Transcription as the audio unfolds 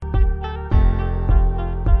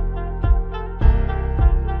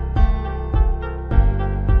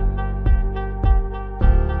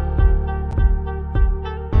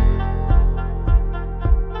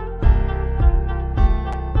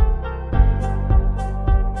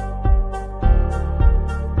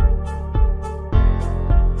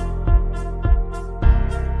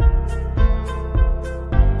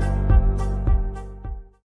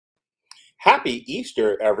Happy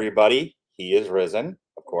Easter, everybody. He is risen,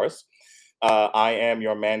 of course. I am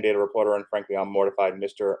your mandated reporter, and frankly, I'm mortified,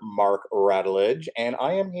 Mr. Mark Rattledge. And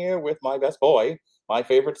I am here with my best boy, my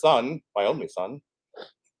favorite son, my only son.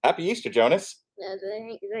 Happy Easter, Jonas.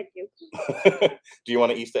 Thank you. Do you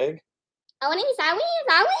want an Easter egg? I want to eat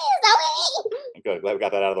Good, glad we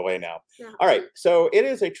got that out of the way now. Yeah. All right, so it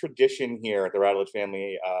is a tradition here at the Rattledge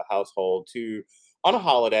family household to, on a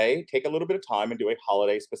holiday, take a little bit of time and do a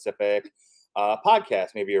holiday-specific podcast,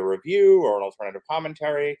 maybe a review or an alternative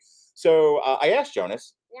commentary. So I asked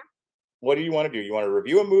Jonas, Yeah. What do you want to do? You want to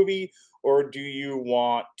review a movie, or do you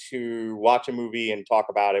want to watch a movie and talk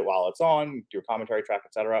about it while it's on, do a commentary track,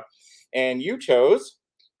 etc.? And you chose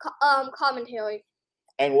commentary.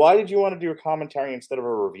 And why did you want to do a commentary instead of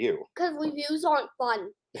a review? Because reviews aren't fun.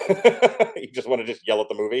 You just want to just yell at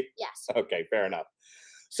the movie? Yes. Okay, fair enough.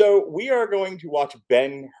 So we are going to watch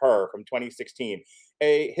Ben-Hur from 2016,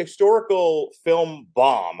 a historical film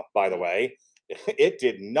bomb, by the way. It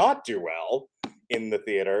did not do well in the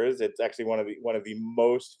theaters. It's actually one of the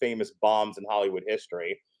most famous bombs in Hollywood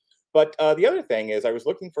history. But the other thing is, I was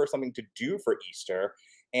looking for something to do for Easter,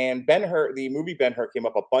 and Ben-Hur, the movie Ben-Hur, came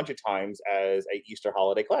up a bunch of times as a Easter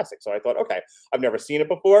holiday classic. So I thought, okay, I've never seen it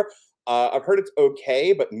before. I've heard it's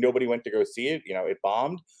okay, but nobody went to go see it. You know, it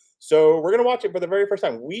bombed. So we're gonna watch it for the very first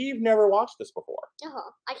time. We've never watched this before.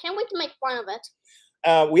 I can't wait to make fun of it.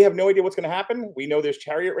 We have no idea what's going to happen. We know there's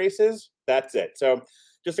chariot races. That's it. So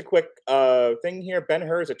just a quick thing here.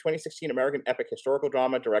 Ben-Hur is a 2016 American epic historical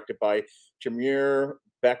drama directed by Timur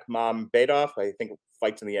Bekmambetov. I think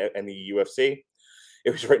fights in the UFC. It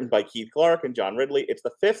was written by Keith Clark and John Ridley. It's the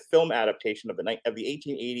fifth film adaptation of the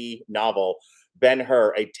 1880 novel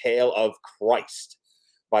Ben-Hur, A Tale of Christ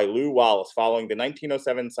by Lew Wallace, following the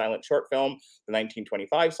 1907 silent short film, the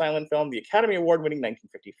 1925 silent film, the Academy Award-winning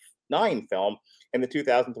 1959 film, and the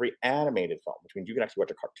 2003 animated film, which means you can actually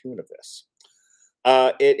watch a cartoon of this.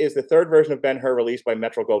 It is the third version of Ben-Hur released by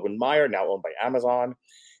Metro-Goldwyn-Mayer, now owned by Amazon.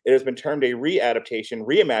 It has been termed a re-adaptation,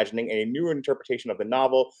 reimagining a new interpretation of the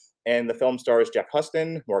novel, and the film stars Jeff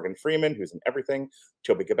Huston, Morgan Freeman, who's in everything,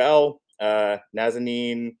 Toby Cabell,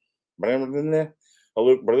 Nazanin, and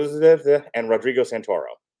Rodrigo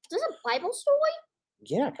Santoro. Is this a Bible story?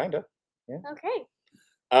 Yeah, kind of. Yeah. Okay.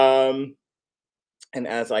 And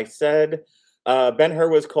as I said, Ben-Hur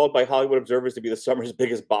was called by Hollywood observers to be the summer's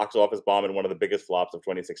biggest box office bomb and one of the biggest flops of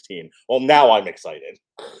 2016. Well, now I'm excited.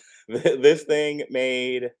 This thing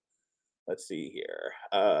made, let's see here,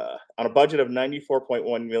 on a budget of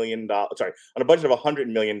 $94.1 million, sorry, on a budget of $100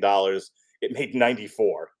 million, it made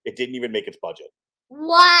 94. It didn't even make its budget.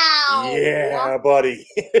 Wow. Yeah, buddy.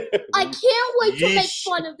 I can't wait to make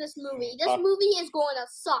fun of this movie. This movie is going to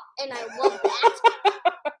suck, and I love that.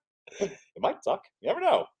 It might suck. You never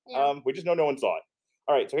know. Yeah. We just know no one saw it.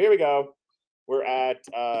 All right, so here we go. We're at,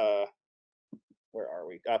 where are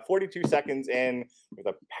we? 42 seconds in with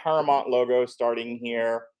a Paramount logo starting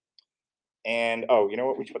here. And, oh, you know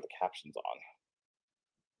what? We should put the captions on.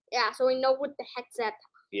 Yeah, so we know what the heck they're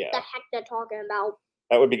talking about.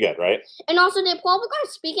 That would be good, right? And also, they're probably going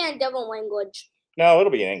to speak in a different language. No,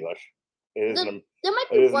 it'll be in English. It is an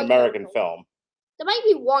American film. There might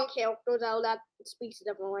be one character, though, that speaks a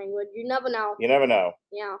different language. You never know. You never know.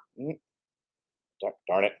 Yeah.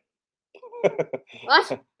 Darn it.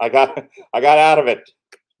 What? I got out of it.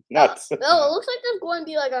 Nuts. Well, it looks like there's going to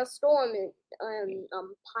be like a storm in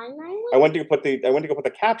Pine Island. I went to go put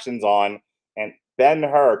the captions on, and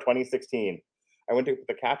Ben-Hur 2016. I went to put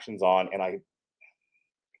the captions on, and I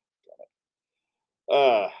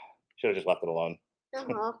should have just left it alone.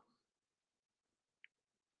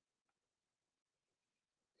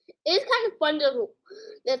 It's kind of fun to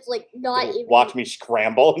that's like not even watch me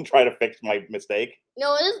scramble and try to fix my mistake.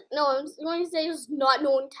 No, it is I'm going to say it's not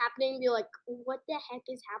knowing what's happening and be like, what the heck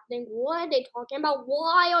is happening? What are they talking about?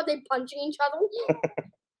 Why are they punching each other?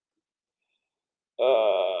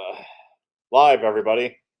 Live,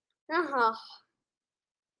 everybody. We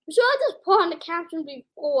should have just put on the caption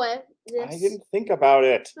before this. I didn't think about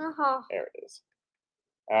it. There it is.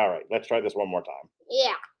 All right, let's try this one more time.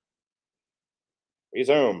 Yeah.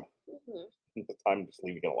 Resume. I'm just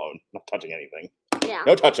leaving it alone. Not touching anything. Yeah.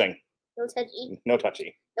 No touching. No touchy. No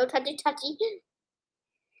touchy. No touchy.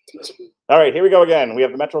 All right, here we go again. We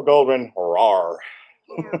have the Metro Goldwyn. Rawr.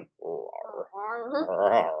 Yeah.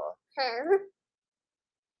 Rawr.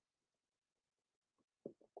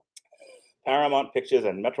 Paramount Pictures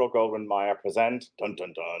and Metro Goldwyn-Mayer present Dun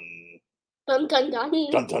Dun Dun. Dun Dun Dun.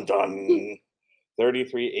 Dun Dun Dun.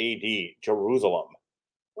 33 A.D. Jerusalem.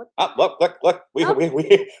 What? Look! We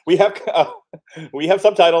have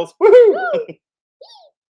subtitles. Woohoo!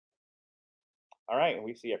 All right, and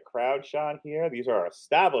we see a crowd shot here. These are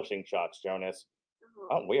establishing shots, Jonas.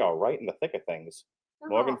 Uh-huh. Oh, we are right in the thick of things.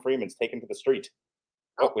 Morgan Uh-huh. Freeman's taken to the street.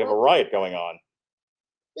 Oh, Oh, we have a oh, riot going on.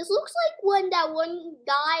 this looks like when that one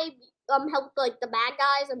guy helped like the bad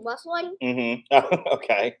guys in wrestling. Mm-hmm.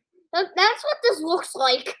 Okay. That's what this looks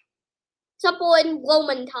like. Simple in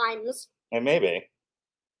Roman times. And maybe.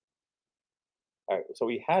 All right, so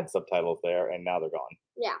we had subtitles there, and now they're gone.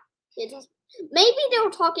 Yeah. It just maybe they were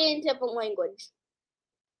talking in different language.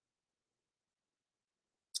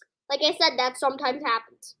 Like I said, that sometimes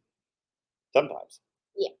happens. Sometimes.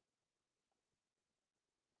 Yeah.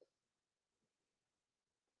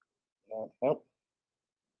 No, nope.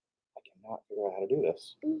 I cannot figure out how to do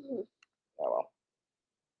this. Hmm. Oh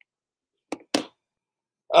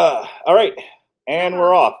well. All right. And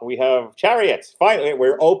we're Uh-huh. off. We have chariots. Finally,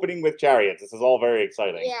 we're opening with chariots. This is all very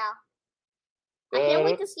exciting. Yeah. I can't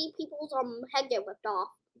wait to see people's head get ripped off.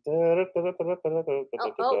 Oh, I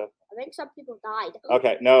think some people died.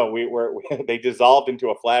 Okay, no, they dissolved into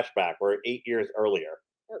a flashback. We're 8 years earlier,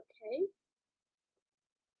 Okay.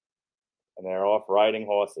 and they're off riding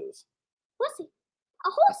horses. Horsey. A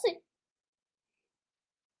horsey.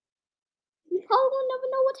 You probably will never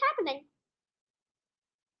know what's happening.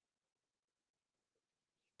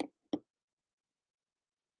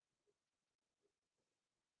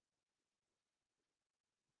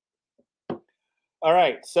 All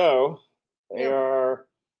right, so they Yep. are.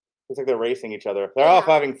 Looks like they're racing each other. They're off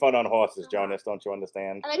Yeah. having fun on horses, Uh-huh. Jonas. Don't you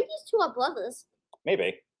understand? I think these two are brothers.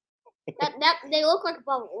 Maybe That they look like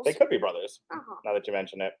brothers. they could be brothers. Uh-huh. Now that you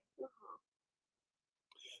mention it, Uh-huh.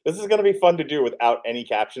 this is going to be fun to do without any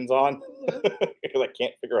captions on Mhm. because I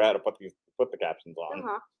can't figure out how to put the captions on.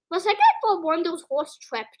 Uh-huh. But I thought one of those horse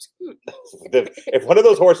tripped. If one of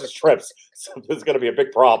those horses trips, this is going to be a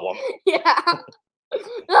big problem. Yeah.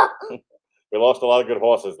 We lost a lot of good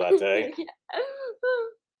horses that day.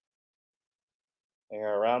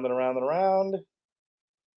 They're around and around and around.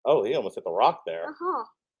 Oh, he almost hit the rock there. Uh-huh.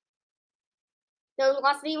 There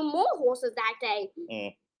lost even more horses that day.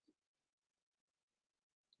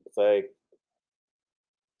 It's like,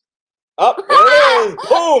 oh, there it is!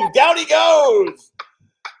 Boom! Down he goes!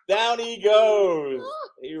 Down he goes!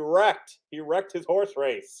 He wrecked. He wrecked his horse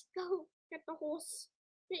race. Go get the horse.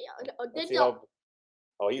 Let's see how.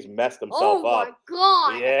 Oh, he's messed himself Oh up. my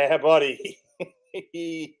god! Yeah, buddy.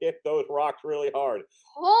 He hit those rocks really hard.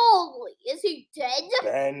 Holy, is he dead?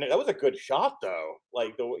 Ben, that was a good shot though.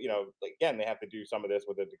 Like again, they have to do some of this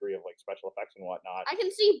with a degree of like special effects and whatnot. I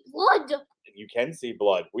can see blood. You can see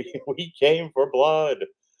blood. We came for blood.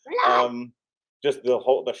 Blood. Just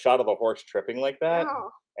the shot of the horse tripping like that,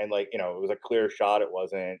 Oh. and like it was a clear shot. It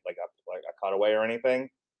wasn't like a cutaway or anything.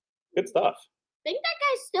 Good stuff. I think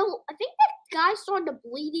that guy's starting to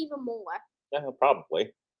bleed even more. Yeah,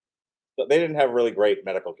 probably. But they didn't have really great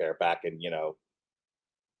medical care back in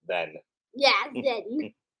then. Yeah,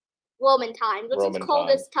 then. Roman times. Let's Roman just call time.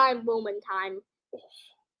 this time Roman time.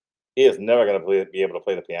 He is never going to be able to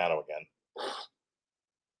play the piano again.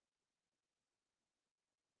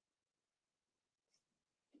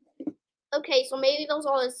 Okay, so maybe those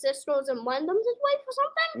are his sisters and one of them's his wife or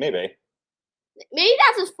something? Maybe. Maybe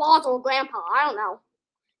that's his father or grandpa. I don't know.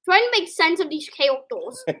 Trying to make sense of these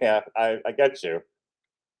characters. Yeah, I get you.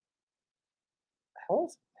 How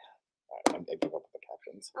is? I give up with the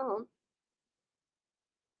captions. Uh-huh.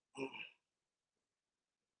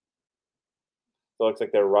 So it looks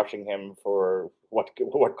like they're rushing him for what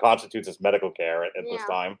constitutes as medical care at this Yeah.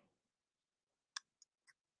 time.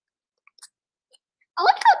 I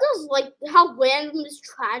like how random this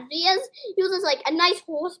tragedy is. He was just like a nice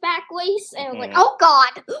horseback race, and I was like, oh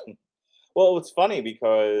god. Well, it's funny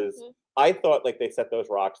because Mhm. I thought like they set those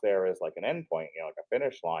rocks there as like an endpoint, like a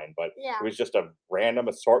finish line, but Yeah. it was just a random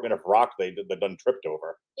assortment of rocks they done tripped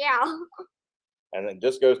over. Yeah. And it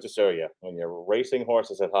just goes to show you when you're racing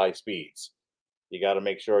horses at high speeds, you got to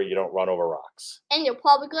make sure you don't run over rocks. And you're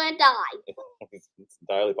probably gonna die. It's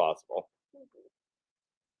entirely possible.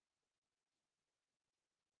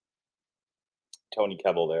 Tony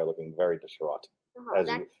Kebbell there looking very distraught,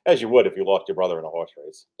 as you would if you lost your brother in a horse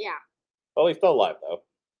race. Yeah. Well, he's still alive though.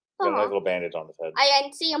 Got a nice little bandage on his head. I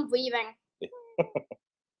didn't see him breathing.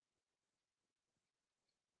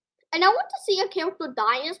 And I want to see a character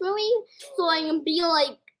die in this movie, so I can be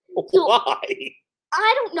like, why?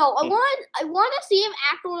 I don't know. I want to see if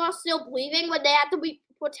actors are still breathing when they have to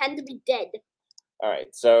pretend to be dead. All right.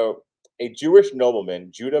 So a Jewish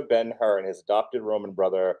nobleman, Judah Ben-Hur, and his adopted Roman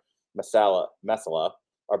brother Messala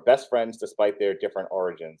are best friends despite their different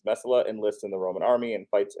origins. Messala enlists in the Roman army and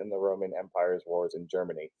fights in the Roman Empire's wars in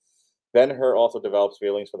Germany. Ben-Hur also develops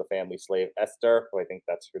feelings for the family slave Esther, who I think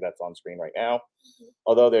that's who that's on screen right now. Mhm.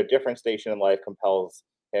 Although their different station in life compels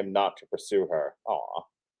him not to pursue her. Aw.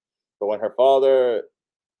 But when her father,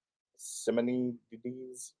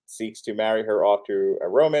 Simonides, seeks to marry her off to a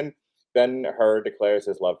Roman, Ben-Hur declares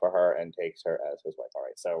his love for her and takes her as his wife. All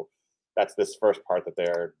right, so that's this first part that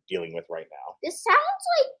they're dealing with right now. This sounds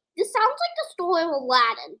like the story of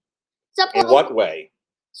Aladdin. Except In for what way?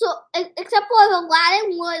 except for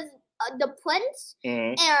Aladdin was the prince,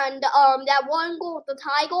 Mhm. and that one girl with the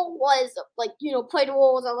tiger was like played the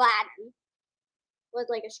role as Aladdin. Was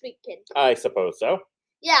like a street kid. I suppose so.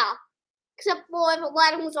 Yeah, except for if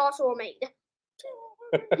Aladdin was also a maid.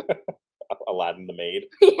 Aladdin the maid.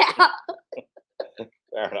 Yeah.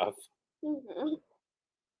 Fair enough. Mhm.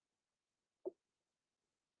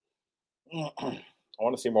 I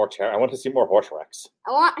want to see more I want to see more horse wrecks.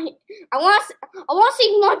 I want to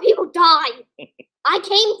see more people die. I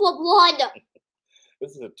came for blood.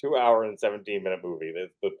 This is a 2 hour and 17-minute movie.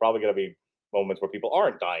 There's probably going to be moments where people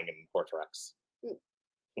aren't dying in horse wrecks. Mm.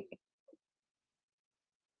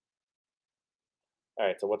 All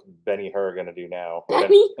right, so what's Ben-Hur going to do now?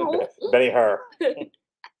 Ben-Hur? Ben-Hur.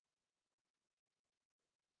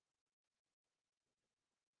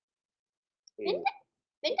 Think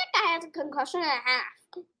that guy has a concussion and a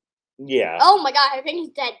half. Yeah. Oh my god, I think he's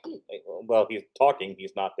dead. Well, he's talking.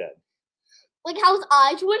 He's not dead. Like how his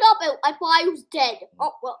eyes went up, and I thought he was dead.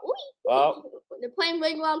 Oh well, Oh. They're playing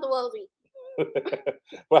Ring Around the Rosie.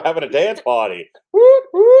 We're having a dance party. Woot,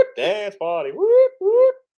 woot, dance party. Woot,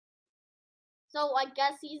 woot. So I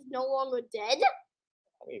guess he's no longer dead.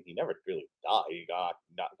 I mean, he never really died. He got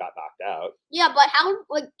knocked out. Yeah, but how?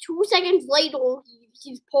 Like 2 seconds later,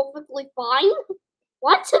 he's perfectly fine.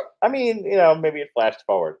 What? I mean, maybe it flashed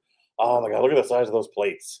forward. Oh my god, look at the size of those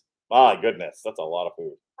plates. My goodness, that's a lot of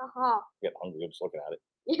food. Uh-huh. I'm getting hungry just looking at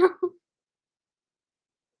Yeah.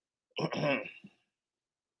 it.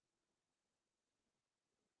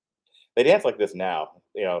 They dance like this now.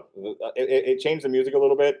 It changed the music a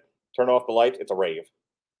little bit. Turn off the lights. It's a rave.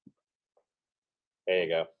 There you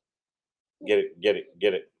go. Get it. Get it.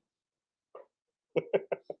 Get it.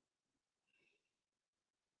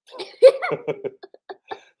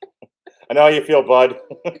 I know how you feel, bud.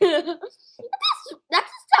 that's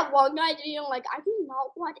just that one guy. Like I do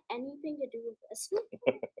not want anything to do with this.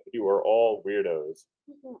 You are all weirdos.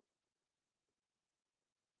 Mhm.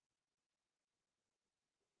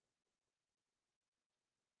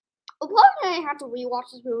 We're probably gonna have to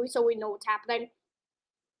rewatch this movie so we know what's happening.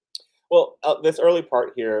 Well, this early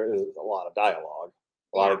part here is a lot of dialogue,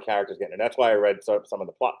 a lot Yeah. of characters getting, and that's why I read some of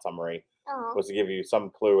the plot summary Uh-huh. was to give you some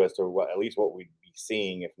clue as to at least what we'd be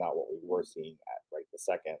seeing, if not what we were seeing at right the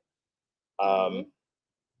second. Mhm.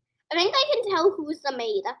 I think I can tell who's the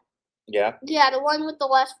maid. Yeah, Yeah, the one with the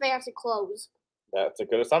less fancy clothes. that's a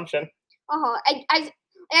good assumption. Uh-huh. I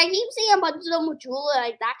keep seeing a bunch of them with jewelry.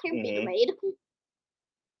 Like that can't be the Mhm. maid.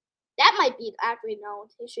 That might be actually no.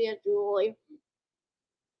 She has jewelry.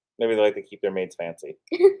 Maybe they like to keep their maids fancy.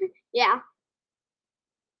 Yeah.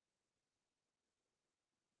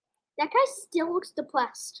 That guy still looks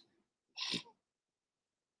depressed.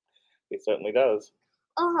 He certainly does.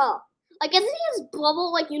 Uh-huh. Like, isn't his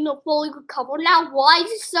bubble, fully recovered now? Why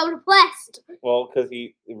is he so depressed? Well, because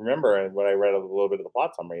remember what I read a little bit of the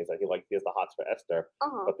plot summary is that he has the hots for Esther,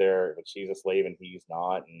 Uh-huh. but she's a slave and he's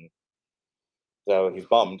not, and so he's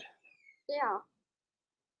bummed. Yeah.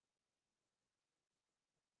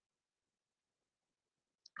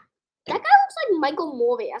 That guy looks like Michael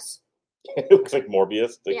Morbius. It looks like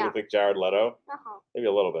Morbius. It Yeah. looks like Jared Leto. Uh-huh. Maybe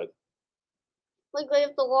a little bit. Like,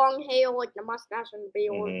 with the long hair, like the mustache and the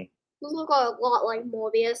beard. Hmm. He looks a lot like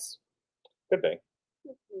Morbius. Could be.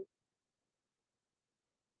 Mhm.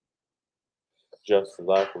 Just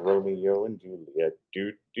like Romeo and Juliet.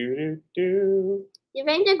 Do do do do. You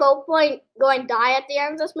think the Gold Point going to die at the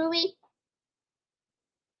end of this movie?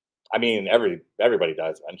 I mean, everybody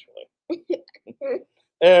dies eventually.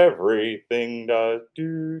 Everything does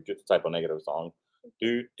do. Just a typo negative song.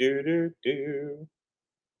 Do do do do.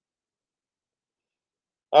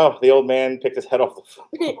 Oh, the old man picked his head off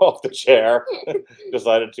the off the chair.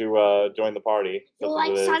 Decided to join the party. You such as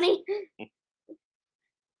like it is. Sunny?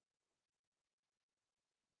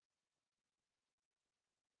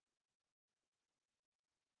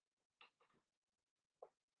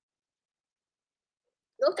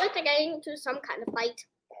 Looks like they're getting into some kind of fight.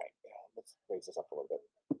 All right, let's raise this up a little bit.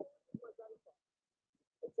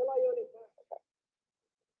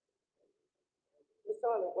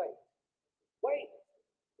 Wait.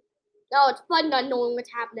 No, it's fun not knowing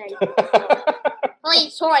what's happening.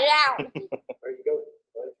 Please sort it out. Where you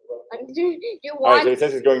going? You All right, so want? he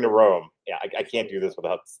says he's going to Rome. Yeah, I can't do this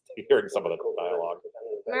without hearing some of the dialogue.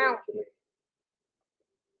 Wow.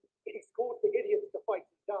 He's called the idiots to fight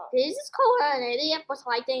and die. Did he just call her an idiot for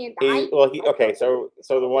fighting and dying? Okay, so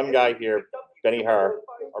the one guy here, Ben-Hur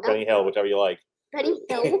or Benny Hill, whichever you like, Benny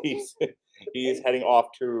Hill. he's heading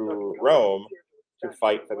off to Rome to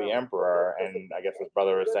fight for the emperor, and I guess his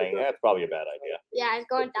brother is saying that's probably a bad idea. Yeah, he's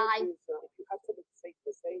going to die. You have something safe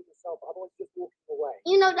to say yourself, otherwise just walking away.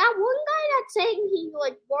 You know, that one guy that's saying he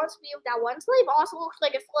like wants to be with that one slave also looks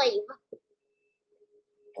like a slave.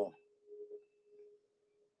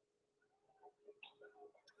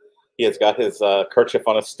 He has got his kerchief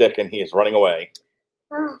on a stick, and he is running away.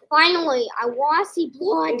 Finally, I want to see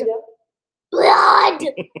blood. Blood!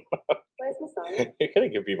 Where's my son? You're gonna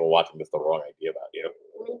give people watching this the wrong idea about you.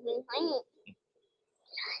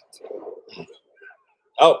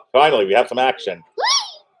 Oh, finally, we have some action.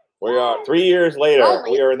 We are 3 years later.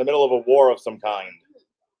 Finally. We are in the middle of a war of some kind.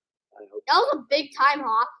 That was a big time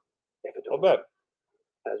hop. I'll bet.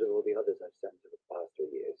 As with all the others I've sent for the past 3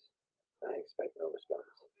 years, I expect no response.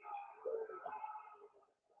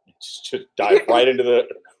 Just dive right into the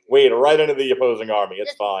right into the opposing army.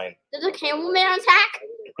 It's fine. Did the cameraman attack?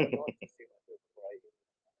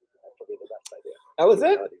 That was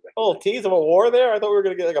it? A little tease of a war there? I thought we were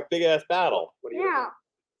gonna get like a big ass battle. Yeah.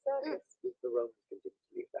 The Romans continue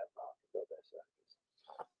to leave that mark of their circus.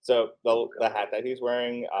 So the hat that he's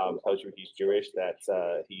wearing tells you he's Jewish. That's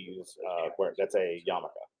he's wearing, that's a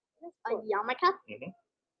yarmulke. A yarmulke?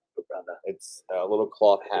 It's a little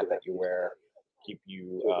cloth hat that you wear. Keep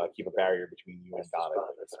a barrier between you and God. That's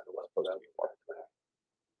what it's supposed to be for.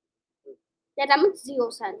 Yeah, that makes zero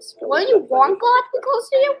sense. Wouldn't you want God to be close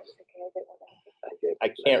to you? I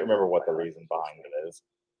can't remember what the reason behind it is.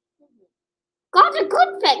 God's a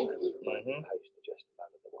good thing. Mm-hmm.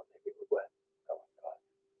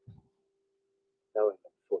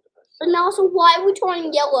 And also, why are we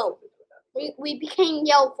turning yellow? We became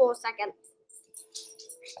yellow for a second.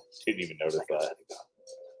 Didn't even notice that.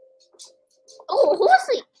 Oh,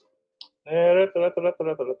 horsey!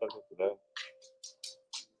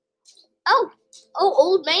 Oh,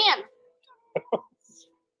 old man.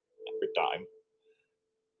 Every time.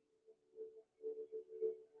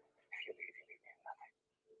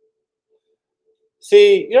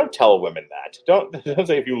 See, you don't tell women that. Don't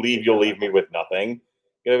say if you leave, you'll leave me with nothing.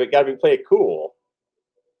 You gotta play it cool.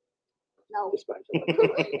 No. Despite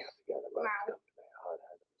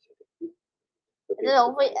Is it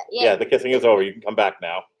over? Yeah, the kissing is over. You can come back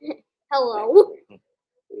now. Hello. You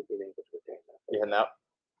heading out?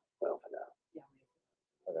 Well, for now.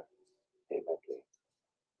 Okay. Hey, Becky.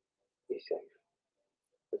 Be safe.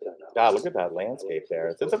 Return home. God, look at that landscape there.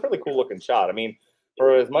 It's a really cool looking shot. I mean,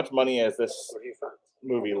 for as much money as this What have you found?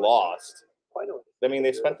 movie lost, Why not? I mean,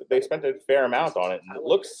 they spent a fair amount on it, and it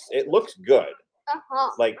looks good.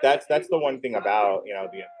 Uh-huh. Like that's the one thing about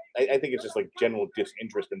I think it's just like general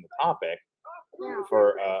disinterest in the topic Yeah.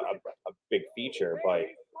 for a big feature, but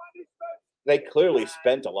they clearly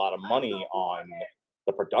spent a lot of money on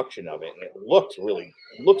the production of it, and it looks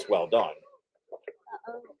well done.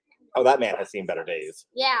 Uh-oh. Oh, that man has seen better days.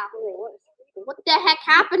 Yeah. What the heck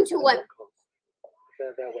happened to him?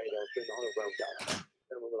 Their way, they'll bring the whole realm down.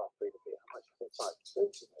 Then we will have freedom here. How much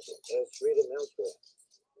is it? There's freedom elsewhere.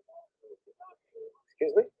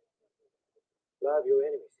 Excuse me? Love your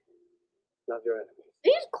enemies. Love your enemies.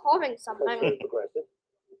 He's carving That's something. very progressive.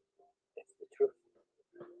 It's the truth.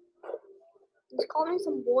 He's carving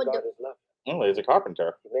some wood. God is love. Oh, he's a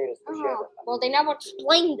carpenter. He made us to share Oh, that. well, they never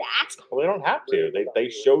explained that. Well, they don't have to. They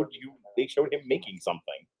showed him making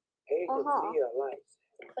something. Hey, the Uh-huh. fear lies.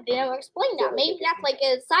 But they never explained that. Maybe that's like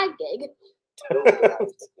a side gig.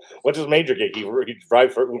 What's his major gig? He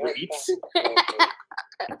drives for Uber Eats.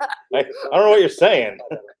 I don't know what you're saying.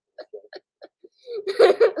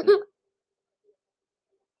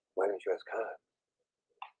 Why don't you ask her?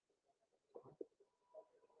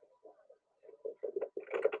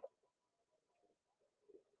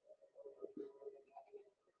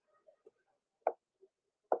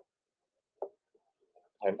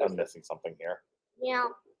 I'm missing something here. Yeah.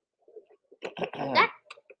 That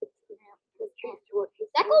could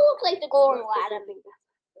look like the golden lad.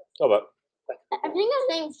 Oh, but I think his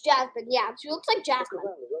name's Jasmine. Yeah, she looks like Jasmine.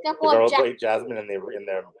 the girl played Jasmine in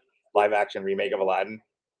their live action remake of Aladdin.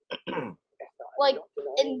 Like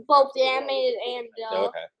in both the animated and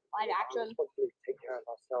Okay. live action. Take care of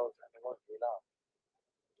ourselves and the ones we love.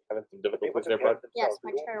 Having some difficulties there, bud. Yes,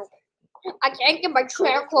 my chair. I can't get my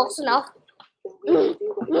chair close enough.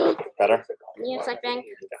 Better. Yes, I think.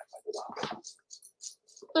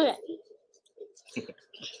 Okay.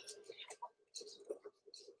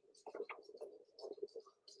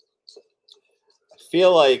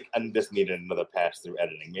 feel like this needed another pass through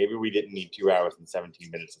editing. Maybe we didn't need 2 hours and 17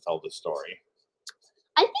 minutes to tell this story.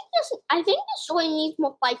 I think this story needs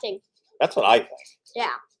more fighting. That's what I think.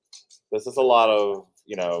 Yeah. This is a lot of,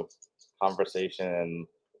 conversation and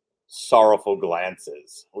sorrowful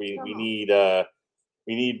glances. We need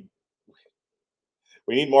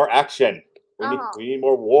more action. We need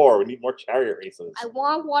more war. We need more chariot races. I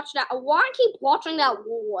want to watch that. I want to keep watching that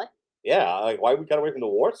war. Yeah, like why we got away from the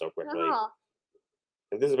war so quickly?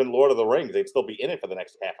 If this has been Lord of the Rings, they'd still be in it for the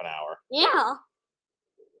next half an hour. Yeah.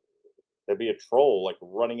 There'd be a troll like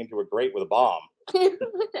running into a grate with a bomb.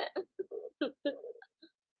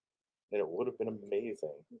 And it would have been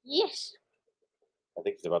amazing. Yes. I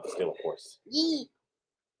think he's about to steal a horse. Yee.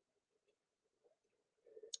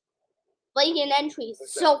 Playing entries,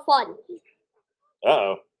 so fun.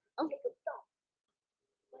 Uh-oh. Oh.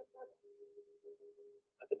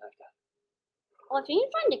 Oh, I think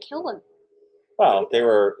he's trying to kill him. Well, they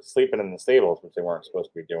were sleeping in the stables, which they weren't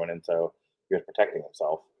supposed to be doing, and so he was protecting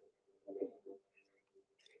himself.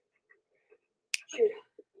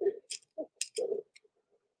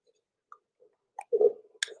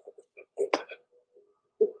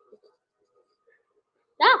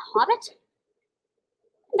 That a hobbit?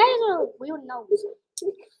 That is a weird nose.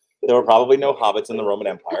 There were probably no hobbits in the Roman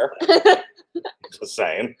Empire. Just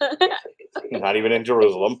saying. Not even in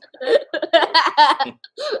Jerusalem. Not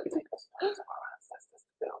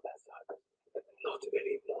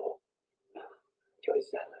anymore. We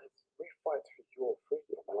fight for your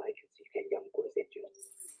freedom, and I can see young boys in you.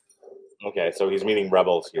 Okay, so he's meeting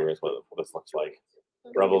rebels here is what this looks like.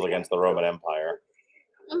 Rebels against the Roman Empire.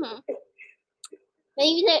 Mm-hmm.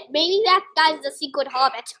 Maybe that guy's the secret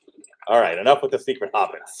hobbit. All right, enough with the secret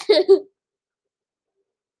hobbits.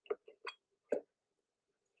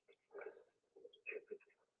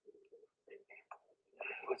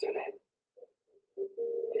 What's her name?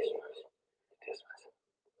 Dismas.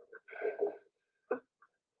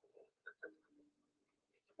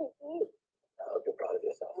 I hope you're proud of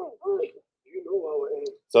yourself. You know our aim.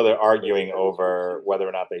 So they're arguing over whether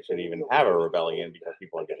or not they should even have a rebellion because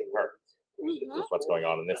people are getting hurt. Mm-hmm. That's what's going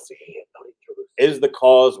on in this scene. Is the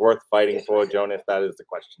cause worth fighting for, Jonas? That is the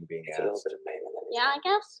question being asked. Yeah, I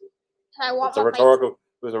guess. I want It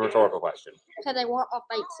was a rhetorical question. Because I want a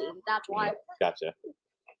fight scene. That's why. Gotcha.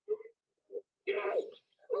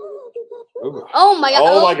 Ooh. Oh my god!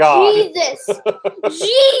 Oh my god! Jesus!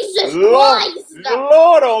 Jesus Christ!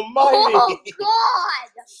 Lord Almighty! Oh God!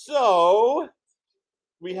 So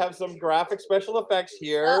we have some graphic special effects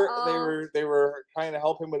here. They were trying to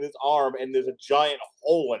help him with his arm, and there's a giant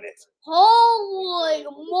hole in it. Holy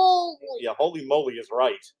moly! Yeah, holy moly is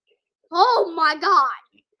right. Oh my god!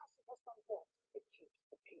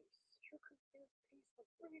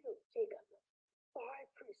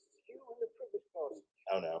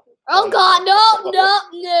 Oh no. Oh god, no.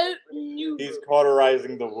 He's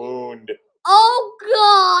cauterizing the wound. Oh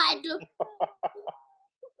god!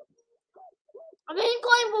 I'm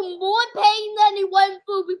going for more pain than he went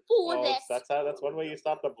through before this. That's one way you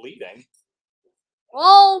stop the bleeding.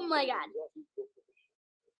 Oh my god.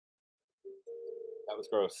 That was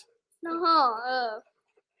gross. I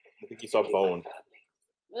think you saw bone.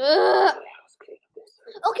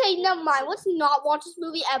 Okay, never mind. Let's not watch this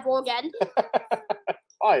movie ever again.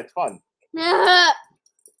 Oh, it's fun. That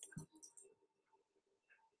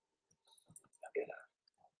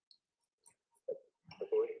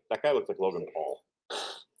guy looks like Logan Paul.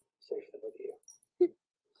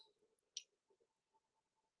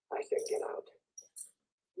 I said get out.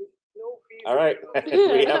 All right,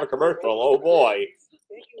 we have a commercial. Oh boy.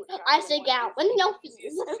 I said get out with no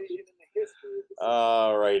fees.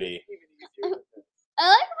 Alrighty.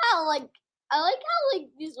 I like how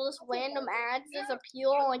these just random ads just appear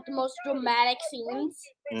on like the most dramatic scenes.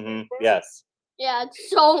 Mm-hmm. Yes. Yeah, it's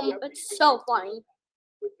so funny.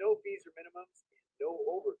 With no fees or minimums, no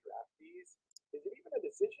overdraft fees. Is it even a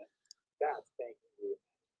decision? That's banking you.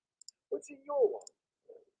 What's in your wallet?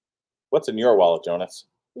 What's in your wallet, Jonas?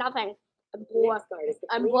 Nothing. I'm broke.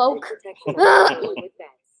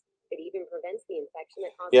 It even prevents the infection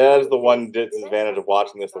that causes. Yeah, that is the one disadvantage of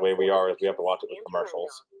watching this the way we are, is we have to watch it with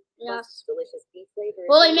commercials. Yes. Delicious beef flavors.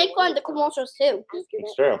 Well, they make fun of the commercials too.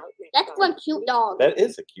 It's true. That's one cute dog. That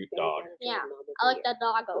is a cute dog. Yeah, I like that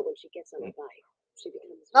dog. But when she gets on a bike, she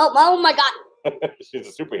becomes. Oh my god. She's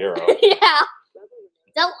a superhero. Yeah.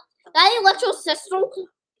 That electro sister.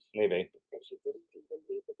 Maybe. And she didn't even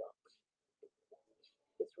leave the box.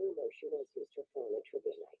 It's rumored she once used her phone at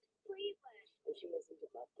trivia night. And she listened to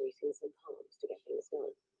Buck greasing some palms to get things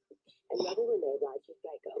done. And Mother Renee rides with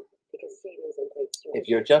Geico because savings and plates. If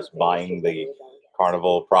you're just buying the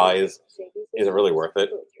Carnival prize, Is it really worth it?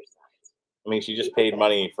 Both your sides. I mean, she just paid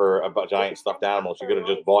money for a giant stuffed animal. She could have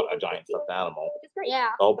just bought a giant stuffed animal. Which is great. Yeah.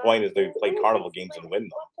 The whole point is to play carnival games and win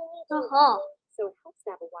them. Uh-huh. So it helps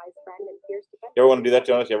to have a wise friend and here's the You ever want to do that,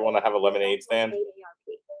 Jonas? You ever want to have a lemonade stand?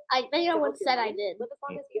 I think I once said I did. Live as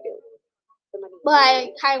long as you do. The money But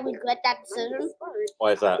I kind of regret that decision.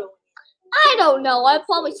 Why is that? I don't know. I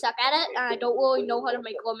probably suck at it, and I don't really know how to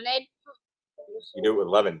make lemonade. You do it with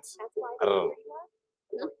lemons. That's why I don't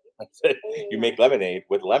know. You make lemonade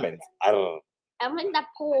with lemons. I don't know. I think that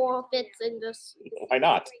pour fits in this. Why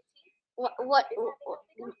not? What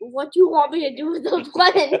do you want me to do with those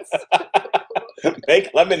lemons?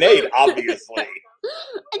 Make lemonade, obviously.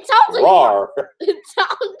 It sounds like Rawr. it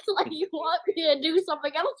sounds like you want me to do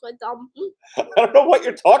something else with them. I don't know what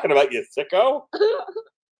you're talking about, you sicko. What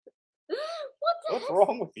the What's heck?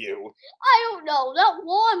 wrong with you? I don't know. That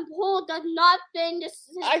one pull does not fit this.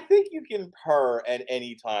 I think you can purr at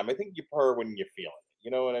any time. I think you purr when you feel it.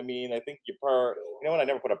 You know what I mean? I think you purr. You know what? I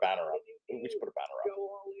never put a banner up. We should put a banner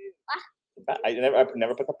up. I've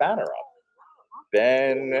never put the banner up.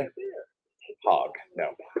 Ben-Hur. No.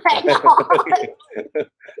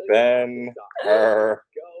 Ben-Hur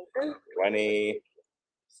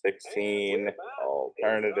 2016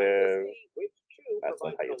 alternative. That's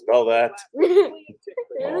not how you spell that.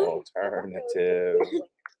 Alternative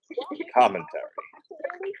commentary.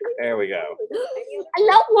 There we go. And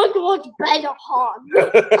that one was Ben-Hur.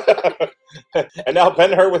 And now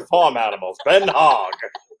Ben-Hur with farm animals. Ben-Hog.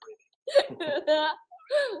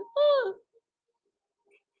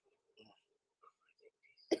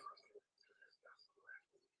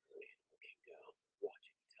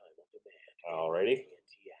 Alrighty.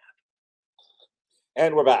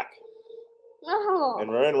 And we're back. Oh, And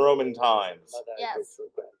we're in Roman times. yes.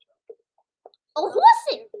 A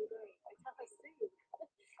horsey.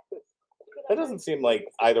 That doesn't seem like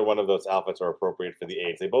either one of those outfits are appropriate for the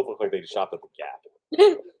age. They both look like they shopped at the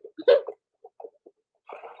Gap.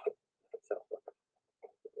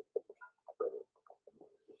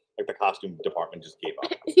 Like the costume department just gave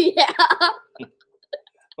up. Yeah.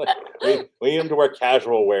 We need them to wear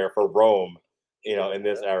casual wear for Rome, you know, in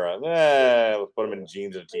this era. Let's put them in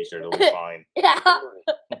jeans and a t-shirt. It'll be fine. Yeah.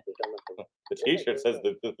 The t-shirt says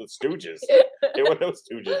the Stooges. There were no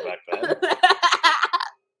Stooges back then.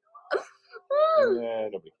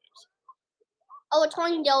 Nobody cares. Oh, it's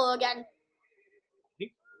turning yellow again.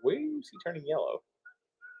 Where is he turning yellow?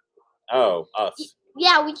 Oh, us.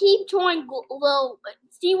 Yeah, we keep turning well.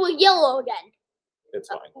 See, we're yellow again. It's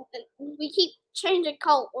fine. We keep changing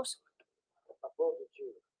colors.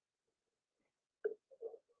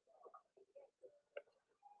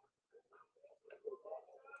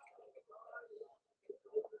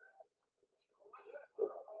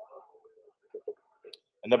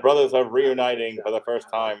 And the brothers are reuniting for the first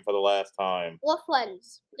time for the last time. What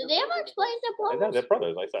friends? Did they ever explain their And brothers? they're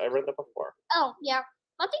brothers. I read that before. Oh, yeah.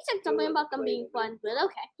 I think said something about them being friends, but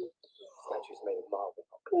okay. Statues made of marble.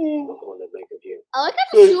 Not the one that make of you. I like how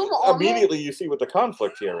the silver So armor. immediately you see what the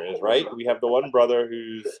conflict here is, right? We have the one brother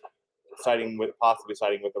who's possibly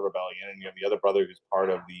siding with the rebellion, and you have the other brother who's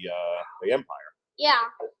part of the empire. Yeah,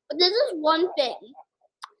 but this is one thing.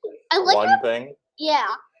 I like One how, thing. yeah.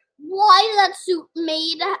 Why is that suit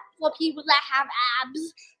made for people that have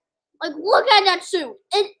abs? Like, look at that suit.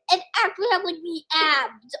 It actually has like the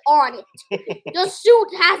abs on it. The suit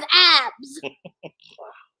has abs.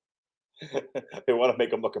 They want to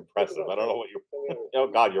make him look impressive. I don't know what you. Oh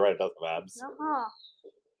God, you're right. It does have abs. Uh-huh.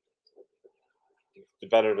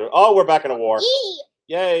 It's better to. Oh, we're back in a war. E.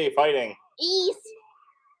 Yay, fighting. East.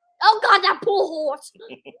 Oh God, that poor horse.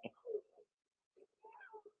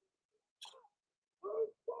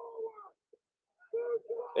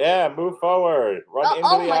 Yeah, move forward. Run into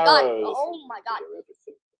Oh the my God. arrows. Oh my God.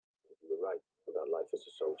 You're right about life as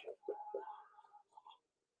a soldier.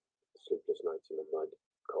 Sleepless nights in the mud,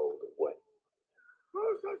 cold and wet.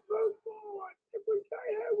 Move forward! If we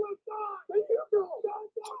stay here, we'll die!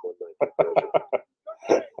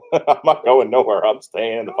 One night, I'm not going nowhere. I'm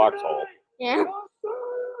staying in the foxhole. Yeah.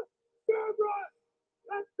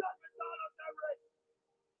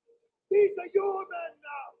 These are your men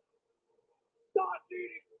now! Start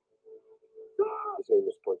eating! His name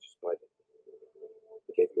was Pontius Pilate.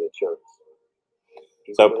 He gave me a chance.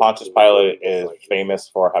 So Pontius Pilate is famous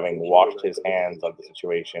for having washed his hands of the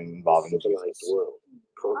situation involving Jesus.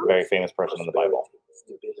 A very famous person in the Bible.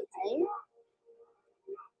 Okay.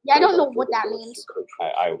 Yeah, I don't know what that means.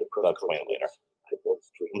 I'll explain it later.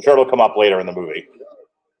 I'm sure it'll come up later in the movie.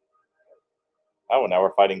 Oh, now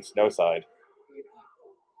we're fighting Snowside.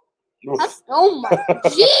 Oof. Oh my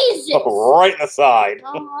Jesus! Right in the side.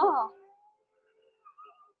 Uh-huh.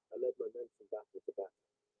 I led my men from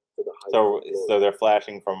So they're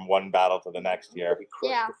flashing from one battle to the next here. We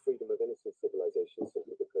crushed Yeah. the freedom of innocent civilizations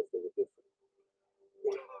simply because they were different.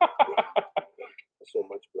 So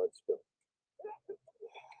much blood spilled.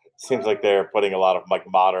 Seems like they're putting a lot of like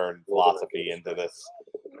modern philosophy into this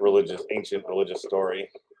ancient religious story.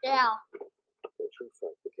 Yeah. The true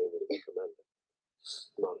fight became with the commander.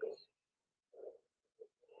 Marcus.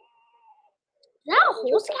 Is that a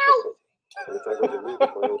horse cow? And if I were to leave my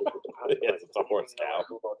orders with the path, Yes, it's a horse cow.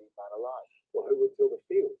 well, who would till the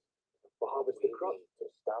field? Or harvest the crop? To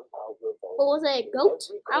stamp out revolt. Or was it a goat?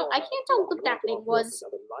 I can't tell what that thing was.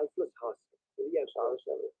 Another lifeless husk. Yes,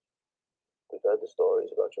 We've heard the stories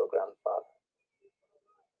about your grandfather.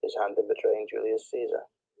 His hand in betraying Julius Caesar.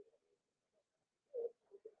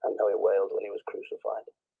 And how he wailed when he was crucified.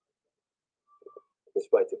 in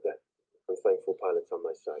spite of that, I'm thankful Pilot's on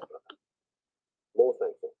my side, brother. More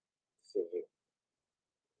thankful to see you.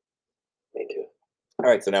 Me too. All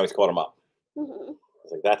right, so now he's caught him up. Mm-hmm.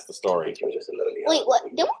 It's like that's the story. You were just a little Wait, what?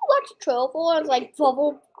 Didn't we watch a trailer for it? It's like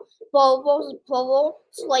Bubble,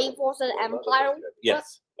 Slave versus Empire?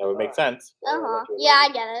 Yes, that would make sense. Uh-huh. Yeah,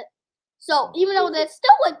 I get it. So, even though they're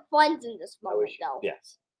still like friends in this moment, though.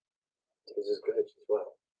 Yes. This is good as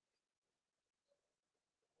well.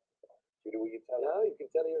 You do what you tell her, you can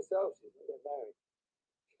tell her yourself. She's going to get married.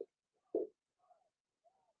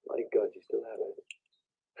 My God, you still have it.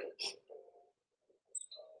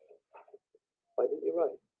 Why didn't you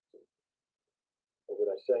write? What would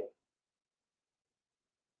I say?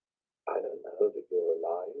 I don't know that you're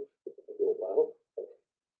alive, you're well.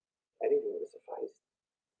 Anything would have sufficed.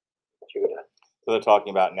 Judah. So they're talking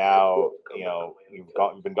about now, you know, you've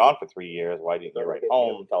been gone for 3 years. Why didn't you write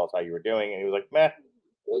home? Tell us how you were doing. And he was like, meh,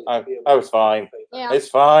 I was fine. Yeah. It's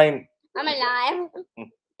fine. I'm alive.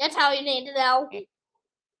 That's how you need to know.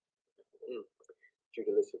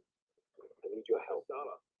 Judah, listen. I need your help.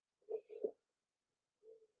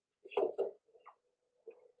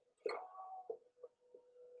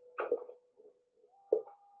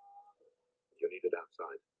 You're needed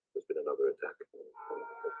outside. There's been another attack.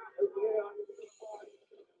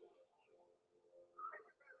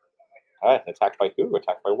 All right, attacked by who?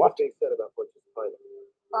 Attacked by what? What's being said about Pontius Pilate?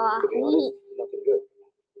 To be honest, nothing good.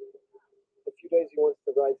 In a few days he wants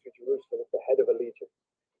to ride through Jerusalem at the head of a legion.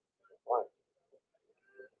 Why?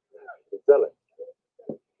 The zealot.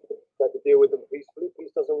 Tried to deal with them peacefully.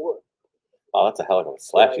 Peace doesn't work. Oh, that's a hell of a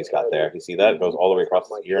slash he's got there. You see that? It goes all the way across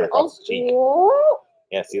his ear and across his cheek. Oh,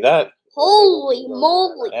 Yeah, see that? holy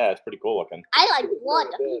moly. Yeah, it's pretty cool looking. I like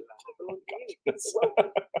blood. You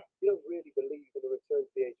don't really believe in the return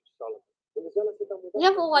to the age of Solomon. When the zealots are done with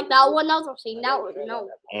Yeah, but like that one else I've seen, that was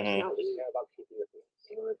no. Mhm. Now they care about keeping the peace.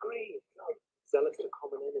 You agree. No. Zealots are a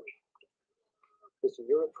common enemy. Listen,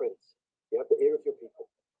 you're a prince. You have the ear of your people.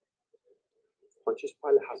 Pontius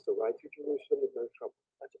Pilate has to ride through Jerusalem with no trouble.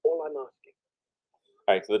 That's all I'm asking.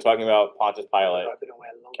 All right, so they're talking about Pontius Pilate, I've been away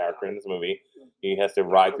a long character in time. this movie. He has to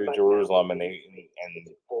ride through Jerusalem, and they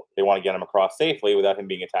want to get him across safely without him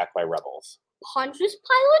being attacked by rebels. Pontius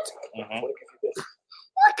Pilate? Mm-hmm. I want to give you this.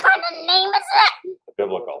 What kind of name is that?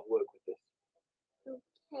 Biblical. Work with this.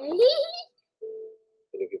 Hey?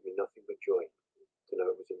 It'll give me nothing but joy to know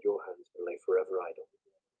it was in your hands and lay forever idle.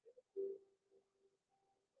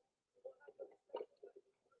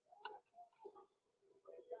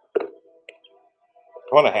 I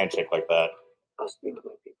want a handshake like that. I'll speak to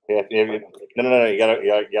my people. Yeah, no. You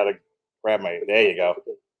gotta grab my. There you go.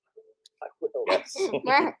 I will. Yes.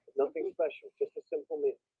 Nothing special, just a simple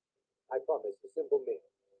meal. I promise, a simple meal.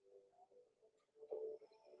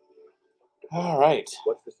 All right.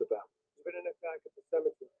 What's this about? There's been an attack at the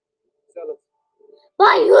cemetery. Zealots.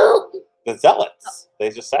 By who? The Zealots. They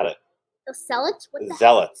just said it. The Zealots? What the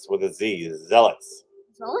Zealots with a Z. Zealots.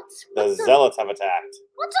 Zealots? The Zealots have attacked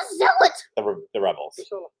What's a zealot? the rebels. It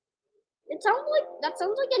sounds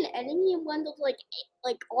like an enemy in one of like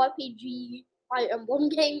RPG Fire Emblem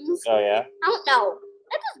games. Oh yeah. I don't know.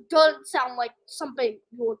 That just doesn't sound like something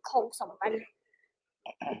you would call something.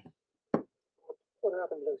 What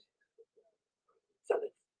happened, Lucy?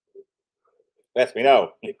 Zealots. Yes, we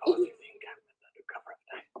know. They passed through the encampment under cover of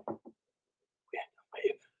night. We had to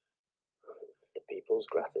wait. The people's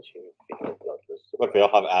gratitude for your bloodless. Look, they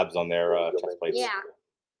all have abs on their chest plates. Yeah.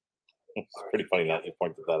 It's pretty funny that you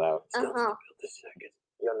pointed that out. Uh-huh.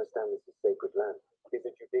 You understand this is sacred land. These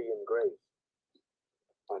are Judean graves.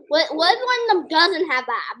 What if one of them doesn't have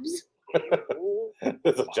abs?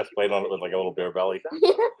 There's a chest plate on it with like a little bear belly.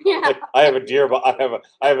 Yeah. Like, I have a deer, but I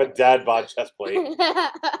have a dad bod chest plate.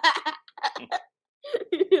 That's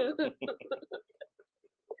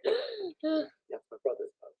my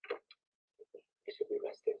brother's house. He should be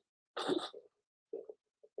resting.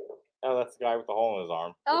 the guy with the hole in his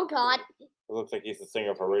arm? Oh God. It looks like he's the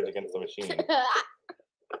singer for Rage Against the Machine. I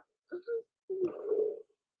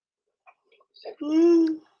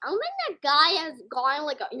don't think that guy has gotten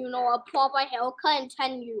like a proper haircut in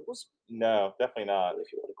 10 years. No, definitely not. Well,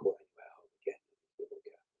 if you want to call anywhere home again,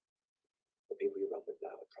 the people you run with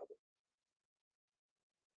now are trouble.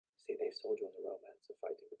 See, they've sold you on the romance of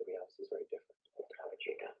fighting, but the reality is very different.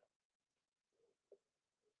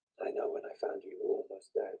 I know when I found you, you were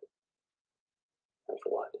almost dead. And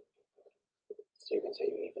for what? So you can say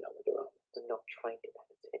you even up with your own. We're not trying to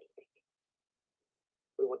balance anything.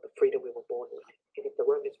 We want the freedom we were born with. And if the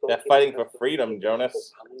Romans They're fighting for freedom,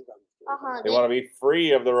 Jonas. They want to be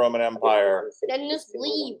free of the Roman Empire. Then just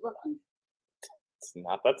leave. It's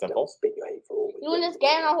not that simple. You want to just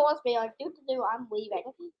get on a horse, be like, I'm leaving.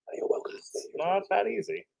 You're welcome to stay. It's not that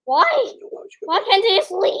easy. Why? Why can't they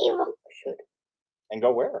just leave? And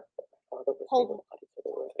go where? Home.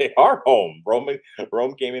 They are home. Rome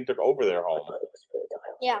came and took over their home.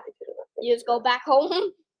 Yeah. You just go back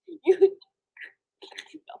home.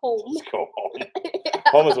 Home. Just go home.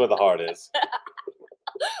 Home is where the heart is.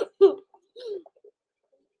 I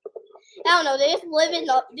don't know. They just live in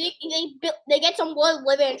they get some wood,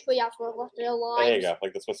 live in a treehouse for the rest of their lives. There you go.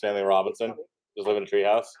 Like the Swiss Family Robinson. Just live in a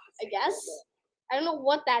treehouse. I guess. I don't know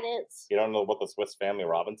what that is. You don't know what the Swiss Family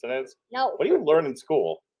Robinson is? No. What do you learn in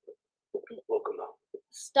school? Welcome now.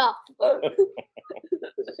 Stuff.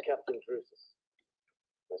 This is Captain Drusus,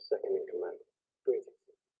 my second in command. Greetings.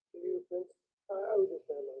 You, Prince? I was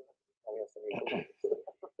just I guess I need to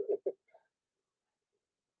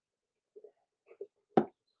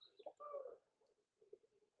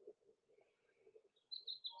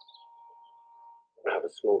I have a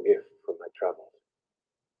small gift from my travels.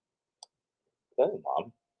 Hey,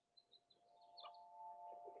 Mom.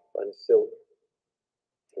 Fine silk.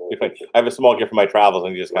 I have a small gift for my travels,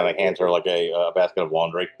 and you just kind of hands her like a basket of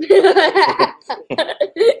laundry.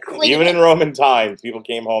 Even in Roman times, people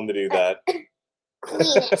came home to do that. Clean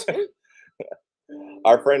it.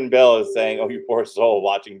 Our friend Bill is saying, "Oh, you poor soul,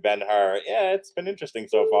 watching Ben-Hur." Yeah, it's been interesting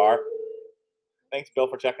so far. Thanks, Bill,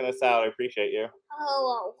 for checking us out. I appreciate you.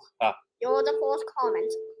 Hello. Huh. You're the first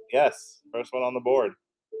comment. Yes, first one on the board.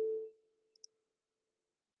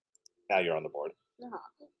 Now you're on the board.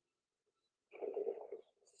 Uh-huh.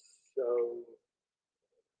 So,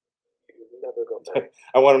 you never got married?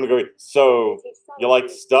 I want him to go. So, you like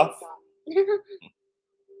stuff? You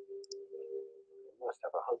must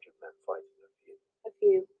have 100 men fighting with you. A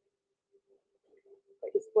few.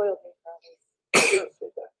 But you spoiled me, Charlie. Don't say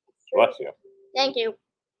that. Bless you. Thank you.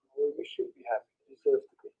 Well, you should be happy. You deserve to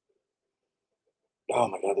be. Oh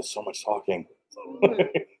my God, there's so much talking. I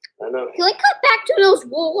know. Can we cut back to those I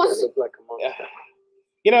wars? look like a monster.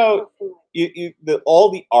 You know,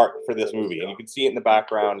 all the art for this movie, and you can see it in the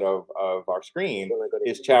background of our screen,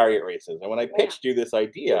 is chariot races. And when I pitched you this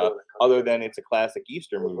idea, other than it's a classic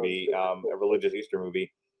Easter movie, a religious Easter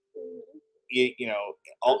movie,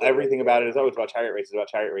 everything about it is always about chariot races, I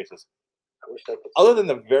wish I could. Other than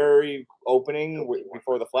the very opening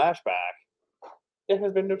before the flashback, there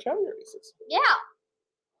has been no chariot races. Yeah.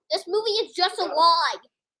 This movie is just a lie.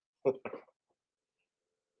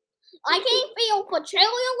 I came here for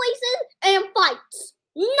chariot races and fights.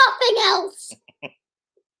 Nothing else.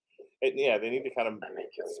 Yeah, they need to kind of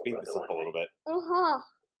speed this up a little bit. Uh-huh.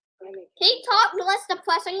 Can you talk less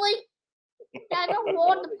depressingly? Yeah, no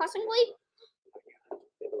more depressingly.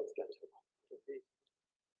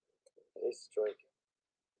 It is striking.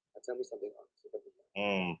 Now tell me something else.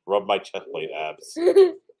 Rub my chest plate abs.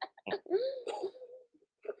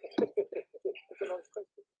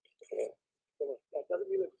 Doesn't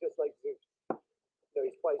he look just like Zeus? No,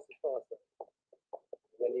 he's twice as faster.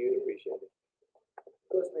 Then you appreciate it.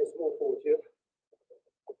 Cost me a small fortune.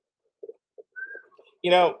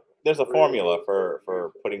 You know, there's a formula for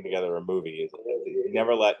putting together a movie. You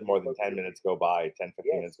never let more than 10 minutes go by, 10,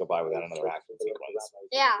 15 minutes go by without another action sequence.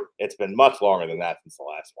 Yeah. It's been much longer than that since the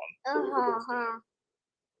last one. Uh-huh.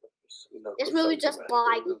 This movie just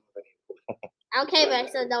lied. I don't care if I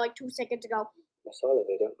said that like 2 seconds ago. Masala,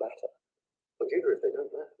 they don't matter. But Judah, if they don't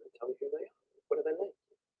matter, tell me who they are. What are their names?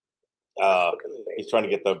 He's trying to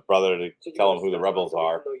get the brother to tell him who the rebels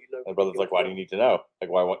are. And the brother's like, why do you need to know?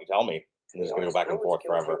 Like, why won't you tell me? And he's going to go back and forth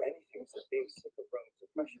forever. Are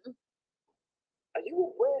you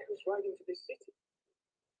aware who's riding to this city?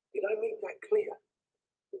 Did I make that clear?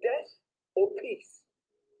 Death or peace?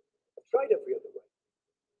 I've tried every other way.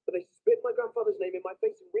 But they spit my grandfather's name in my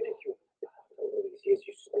face and ridicule me. All these years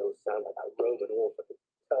you still sound like a Roman orphan who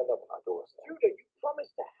turned up on our doorstep. Judah, you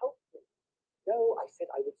promised to help me. No, I said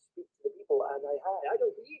I would speak to the people, and I had. I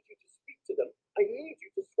don't need you to speak to them. I need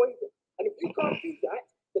you to sway them. And if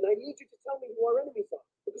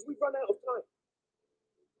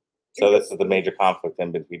So this is the major conflict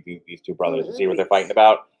in between these two brothers. You see what they're fighting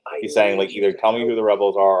about? He's saying, like, either tell me who the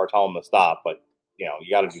rebels are or tell them to stop, but, you know, you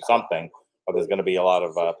got to do something, or there's going to be a lot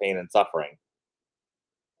of pain and suffering.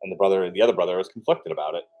 And the other brother is conflicted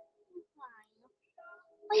about it.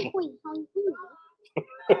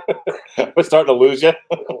 We're starting to lose you.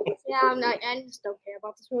 Yeah, I just don't care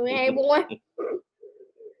about this movie anymore.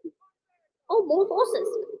 Oh, more horses.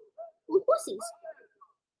 More pussies.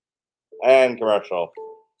 And commercial.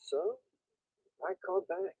 So, I called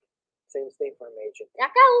back. Same State Farm agent.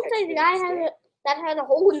 That guy looks like the guy that had a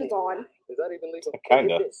horns on. Is that even legal?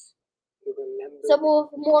 Kinda. Some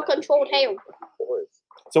more controlled hair.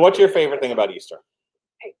 So what's your favorite thing about Easter?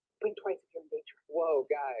 Hey, blink twice if you're in danger. Whoa,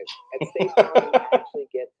 guys. At State Farm, we actually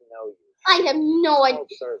get to know you. I have no idea.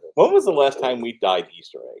 Self-service. When was the last time we dyed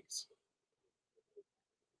Easter eggs?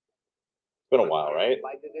 It's been a while, right?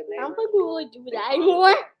 I don't think we really do that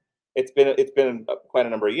anymore. It's been quite a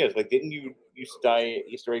number of years. Like, didn't you used to dye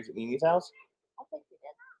Easter eggs at Nini's house? I think we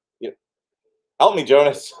did. Help me,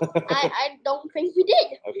 Jonas. I don't think we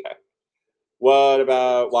did. Okay. What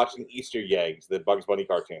about watching Easter Eggs, the Bugs Bunny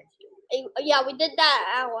cartoon? Yeah, we did that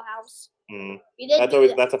at our house. Mm. We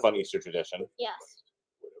did. That's a fun Easter tradition. Yes.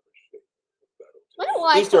 I don't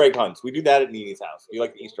like Easter egg hunts. We do that at Nini's house. Do you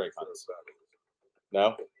like the Easter egg hunts?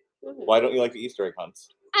 No? Mhm. Why don't you like the Easter egg hunts?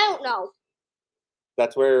 I don't know.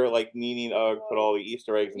 That's where, like, Nini and Ugg put all the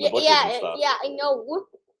Easter eggs in the bushes and stuff. Yeah, I know.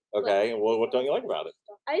 Okay, well, what don't you like about it?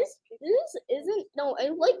 This isn't no. I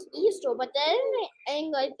like Easter, but then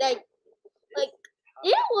and like they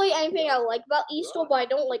didn't really anything I like about Easter, but I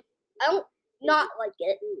don't not like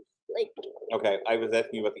it. Like, Okay, I was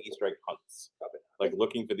asking you about the Easter egg hunts. Like,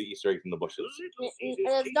 looking for the Easter eggs in the bushes. and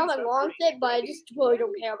there's nothing wrong with it, but I just really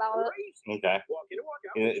don't care about it. Okay.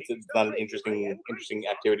 It's not an interesting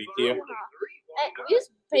activity to you? We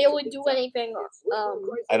just barely do anything.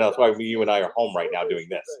 I know, that's why you and I are home right now doing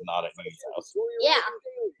this, not at Nini's house. Yeah.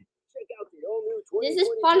 This is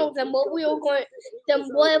funner than what we were going, than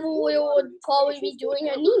whatever we would probably be doing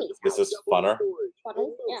at Nini's. This is funner?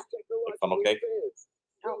 Funnel, yeah. Like funnel cake?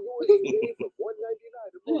 Oh.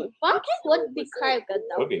 Funnel cake would be kind of good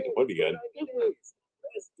though. Would be good. When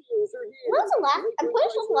was the last? I'm pretty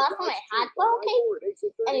sure the last time I had funnel cake,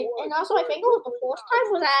 and also I think it was the first time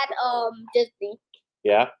was at Disney.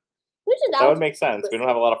 Yeah? Which is That would make sense. We don't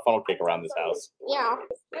have a lot of funnel cake around this house. Yeah.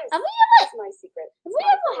 Have we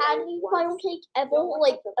ever had any funnel cake ever,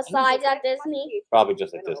 like aside at Disney? Probably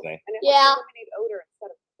just at Disney. Yeah. I'm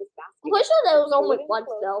pretty sure there was only once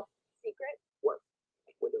though.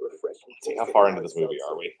 Let's see, how far into this movie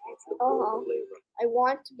are we? I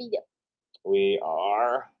want to be there. We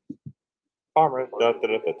are farmers. Da, da,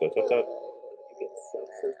 da, da, da, da.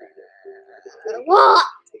 What?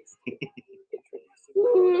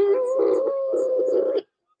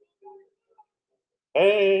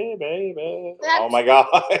 Hey, baby. Oh my god.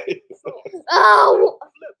 Oh,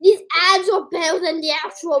 these ads are better than the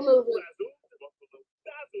actual movie.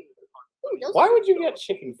 Why would you get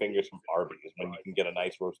chicken fingers from Arby's when you can get a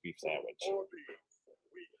nice roast beef sandwich? Do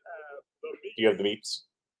you have the meats?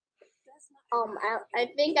 I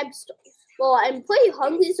think I'm pretty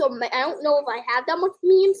hungry, so I don't know if I have that much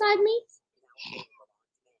meat inside me.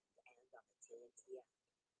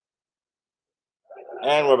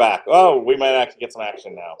 And we're back. Oh, we might actually get some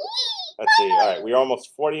action now. Let's see. All right, we're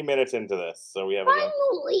almost 40 minutes into this, so we have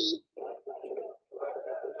Finally.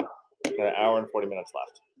 an hour and 40 minutes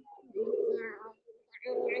left.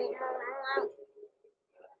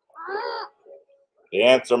 The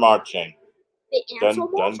ants are marching. The Dun ants are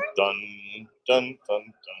dun marching? dun dun dun dun.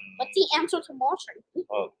 What's the answer to marching?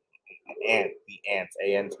 Oh, the ants,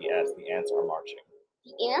 A-N-T-S. The ants are marching.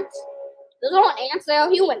 The ants? Those aren't ants, they're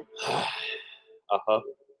human. Uh-huh.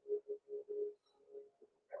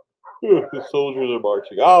 The soldiers are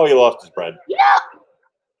marching. Oh, he lost his bread. No!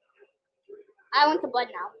 I want the blood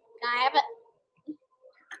now. Can I have it?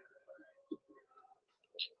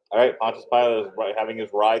 All right, Pontius Pilate is having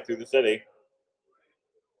his ride through the city.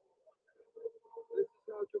 This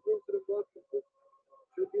is how Jerusalem works.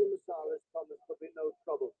 Should be in the Messiah, Thomas, there'll be no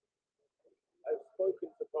trouble. I've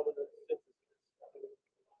spoken to prominent citizens.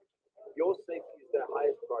 Your safety is their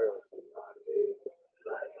highest priority.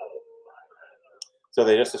 So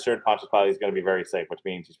they just assured Pontius Pilate he's going to be very safe, which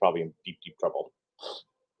means he's probably in deep, deep trouble.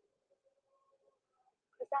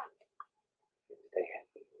 Who's that? Stay here,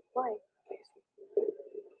 Why? please.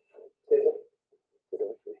 Stay here. Stay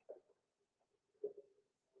with me.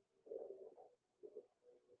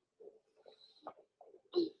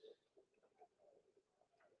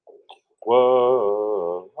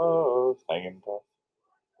 Whoa, hanging tough.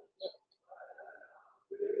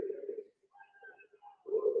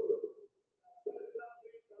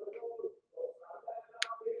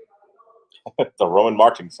 The Roman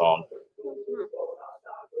marching song. Mhm.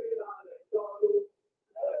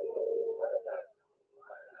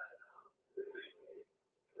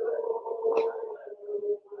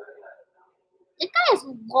 This guy has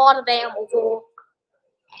a lot of animals.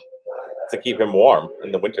 To keep him warm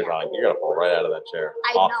in the wintertime. You're gonna fall right out of that chair.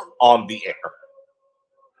 I know. On the air.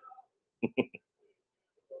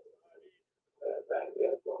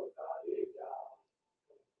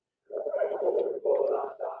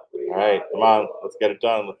 All right, come on, let's get it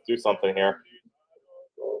done. Let's do something here.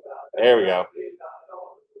 There we go.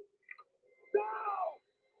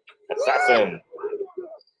 Assassin.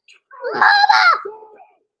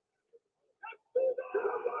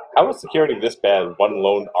 How was security this bad? One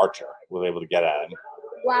lone archer was able to get at him.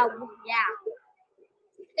 Wow, yeah.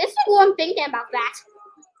 This is what I'm thinking about that.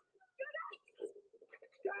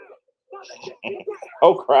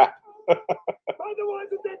 Oh crap! I'm the one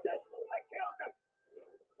who did this. I killed him.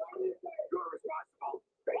 You're responsible.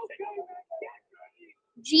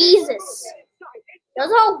 Jesus.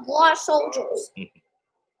 Those are a lot of soldiers.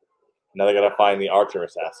 Now they gotta find the archer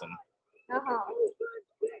assassin. Uh-huh.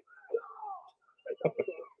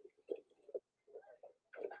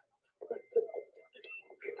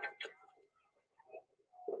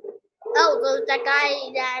 Oh, that guy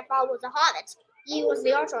that I thought was a hobbit. He was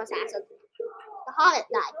the archer assassin. The hobbit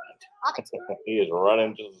guy. Hobbit. He is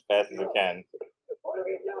running just as fast as he can.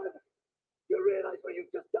 You realize what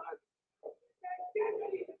you've just done?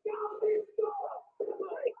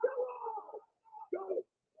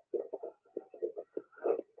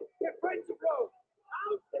 Your friends are broke.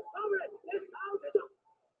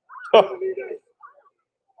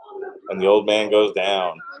 And the old man goes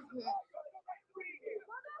down. Mhm.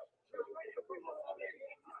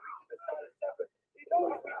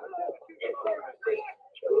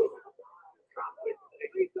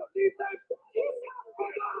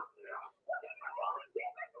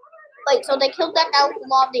 Wait, so they killed that guy with a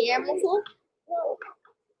lot of the animals?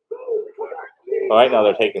 But right now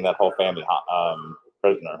they're taking that whole family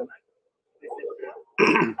prisoner.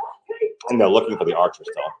 And they're looking for the archer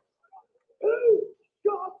still.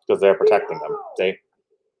 Because they're protecting them.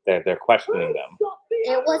 They're questioning them.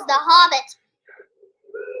 It was the hobbit.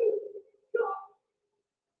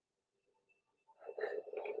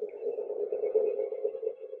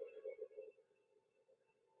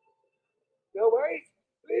 No, wait,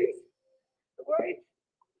 please. Wait.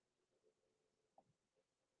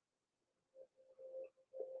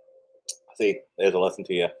 See, there's a lesson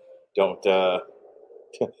to you. Don't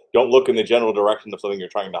don't look in the general direction of something you're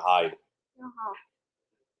trying to hide. Uh-huh.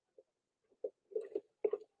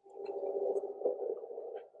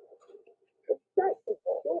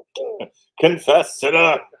 Confess,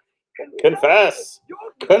 sinner! Confess!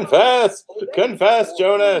 Confess! Confess,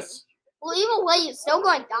 Jonas! Well, either way, you're still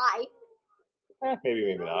going to die. Maybe,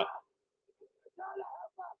 maybe not.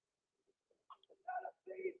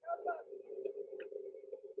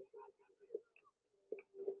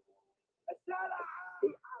 The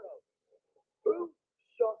arrow. Who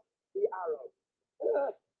shot the arrow?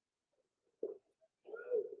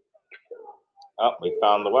 Oh, we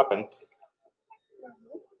found the weapon.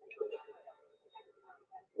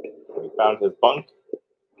 We found his bunk.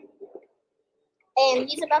 And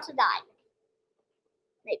he's about to die.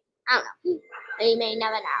 Maybe. I don't know. He may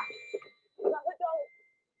never know.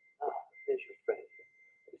 There's your friend.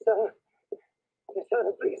 Sir, sir,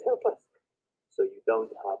 please help us. So you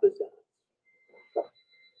don't harbor zealots.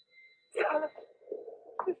 Sarah,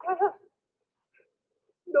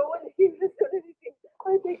 no one here has done anything.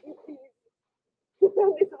 I beg you, please.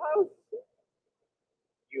 Defend this house.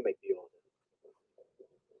 You make the order.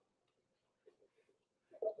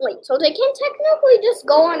 Wait, so they can technically just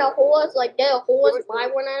go on a horse, like get a horse by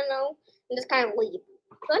one another, and just kind of leave.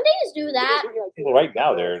 Couldn't they just do that? Well, right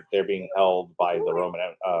now they're being held by the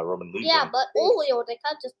Roman Legion. Yeah, but earlier they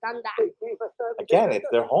could have just done that. Again, it's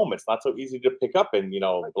their home. It's not so easy to pick up in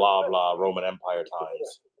blah blah Roman Empire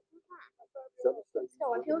times. So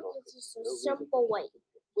I feel like it's just a simple way.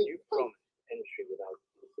 You promised entry without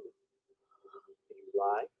did you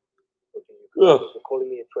lie? Or did you Ugh. for calling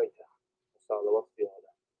me a traitor? Sarah, what's the order?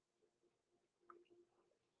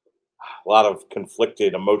 A lot of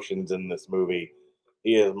conflicted emotions in this movie.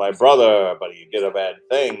 He is my brother, but he did a bad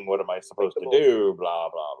thing. What am I supposed to do? Blah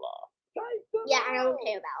blah blah. Yeah, I don't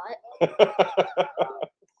care about it.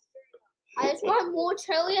 I just want more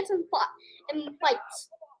chariots and fights.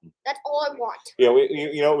 That's all I want. Yeah,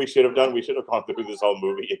 you know what we should have done? We should have gone through this whole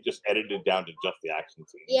movie and just edited it down to just the action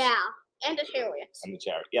scenes. Yeah, and the chariots. And the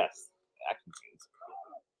chariot. Yes, action scenes.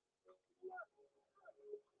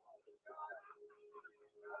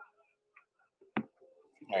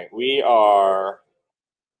 All right, we are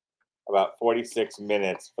about 46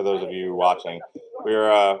 minutes for those of you watching. We're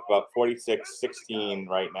about 46:16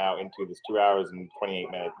 right now into this 2 hours and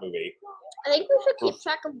 28-minute movie. I think we should keep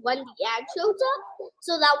track of when the ad shows up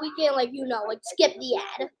so that we can, skip the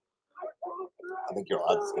ad. I think you're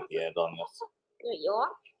allowed to skip the ad on this. There you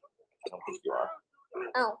are. I don't think you are.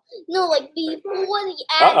 Oh, no, before the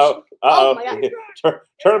ad. Uh-oh. Oh my God.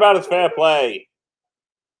 Turnabout is fair play.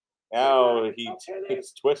 Now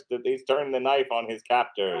he's twisted. He's turned the knife on his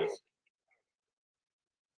captors.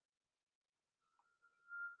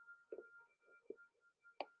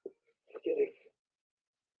 Get it.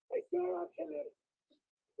 I saw it.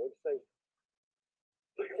 What'd you say?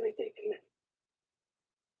 Where are they taking it?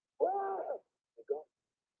 Wow! They're gone.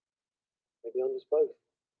 Maybe undisposed.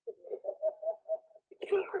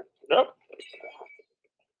 Nope.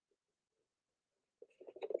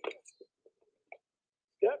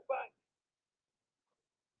 Step back.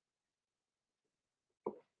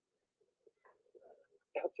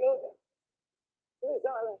 Now, Jordan. I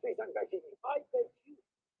beg you. I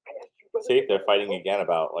asked you, brother. See, they're fighting again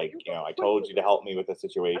about I told you to help me with the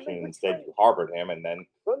situation, and instead you harbored him, and then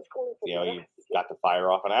you got to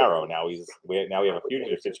fire off an arrow. Now we have a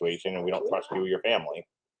fugitive situation, and we don't trust you or your family.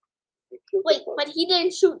 Wait, but he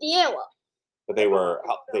didn't shoot the arrow. But they were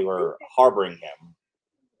harboring him.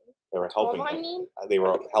 They were helping I him. mean? They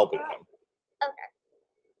were helping him. Okay.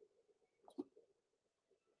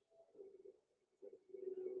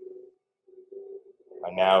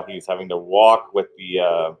 And now he's having to walk with the I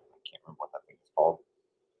can't remember what that thing is called.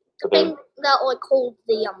 The thing that holds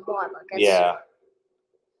the bomb, I guess. Yeah.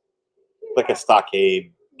 Like a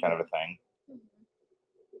stockade kind of a thing.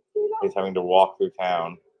 He's having to walk through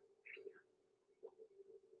town.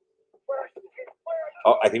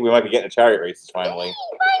 Oh, I think we might be getting a chariot races finally.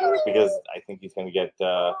 Because I think he's going to get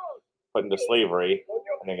put into slavery.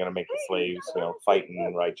 And they're going to make the slaves, fight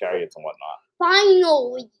and ride chariots and whatnot.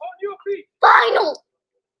 Finally! On your feet! Finally!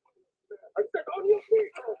 I said on your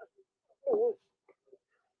feet!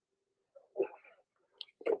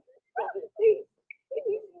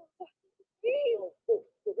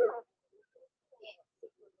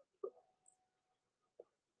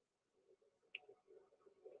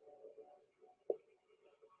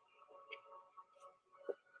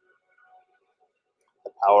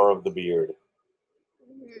 The power of the beard.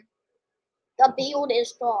 Mm-hmm. The beard is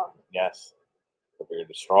strong. Yes. The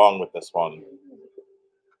beard is strong with this one.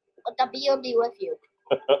 But the beard be with you.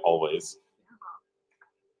 Always.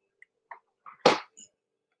 Drink.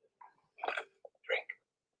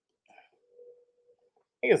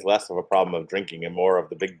 I think it's less of a problem of drinking and more of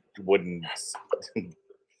the big wooden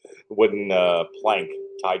plank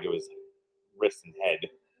tied to his wrist and head.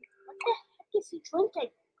 What the heck is he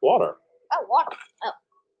drinking? Water. Oh, water.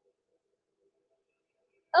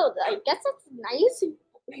 Oh, I guess that's nice.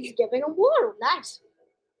 He's giving him water. Nice.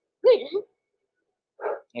 Good.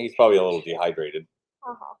 He's probably a little dehydrated.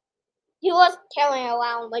 Uh-huh. He was carrying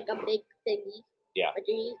around a big thingy. Yeah.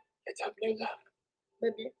 It's up to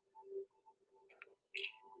Maybe.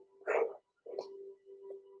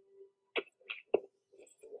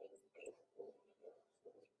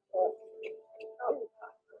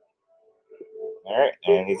 All right,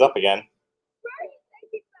 and he's up again.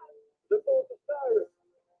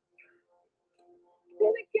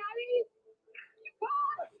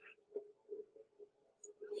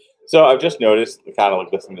 So I've just noticed, kind of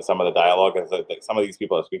listening to some of the dialogue, is that some of these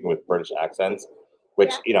people are speaking with British accents,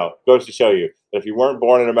 which goes to show you that if you weren't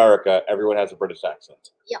born in America, everyone has a British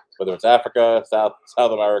accent. Yep. Whether it's Africa, South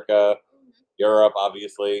America, Europe,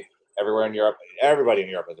 obviously, everywhere in Europe, everybody in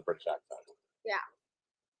Europe has a British accent. Yeah.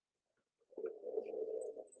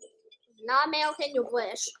 Not American, you're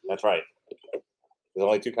British. That's right. There's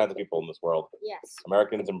only two kinds of people in this world. Yes.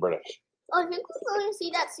 Americans and British. Oh, I think we're going to see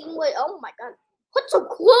that scene where, oh my God, put some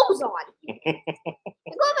clothes on. We're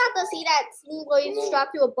going to see that scene where he's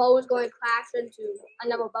strapped to a boat, is going to crash into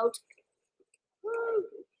another boat.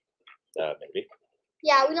 Maybe.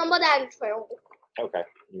 Yeah, we remember that in the trailer. Okay.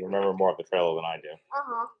 You remember more of the trailer than I do.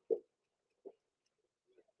 Uh-huh.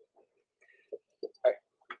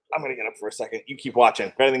 I'm going to get up for a second. You keep watching.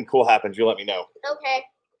 If anything cool happens, you let me know. Okay.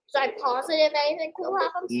 So I pause it if anything cool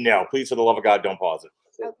happens? No, please, for the love of God, don't pause it.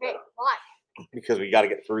 Okay. Why? Because we got to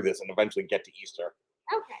get through this and eventually get to Easter.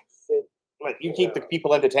 Okay. But you keep the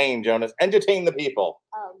people entertained, Jonas. Entertain the people.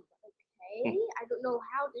 Okay. I don't know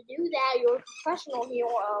how to do that. You're a professional here.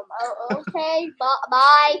 Okay.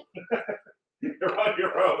 Bye. You're on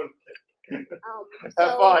your own.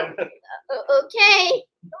 Have fun. Okay.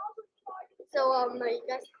 So, I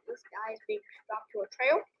guess this guy is being strapped to a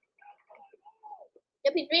trail.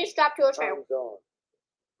 Yep, he's being strapped to a trail.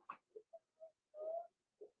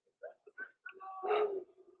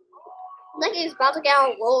 Like he's about to get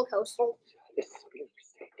on a roller coaster. This is a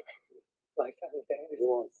mistake. Like you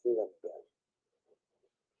won't see them again.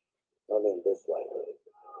 Not in this life.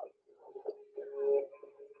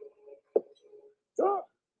 Stop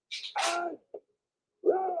and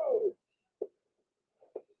roll.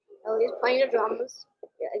 Oh, he's playing the drums.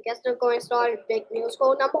 Yeah, I guess they're going to start a big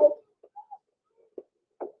musical number.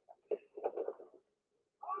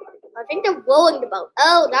 I think they're rolling the boat.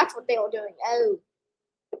 Oh, that's what they were doing. Oh.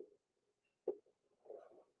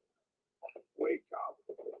 Wake up.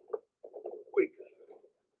 Wake up.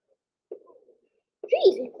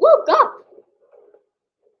 Jeez, he woke up.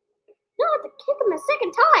 Now I have to kick him a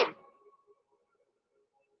second time.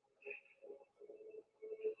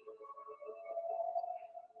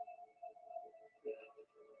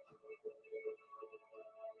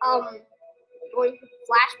 Going through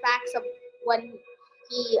flashbacks of when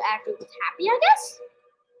he actually was happy, I guess.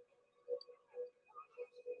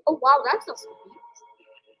 Oh wow, that's so sweet.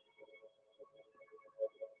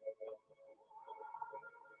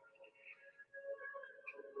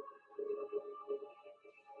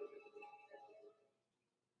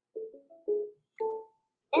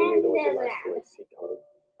 And there's that.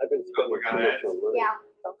 I've been spending too much on money. Yeah.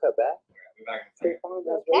 I'll cut back. Stay farm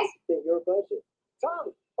has ways to fit your budget.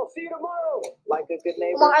 Tom, I'll see you tomorrow. Like a good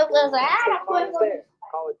neighbor. Well, there's that. Call us there.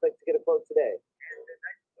 Call it click to get a quote today. And the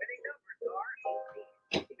next winning numbers are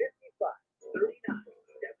 55, 39, 71,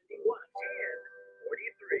 and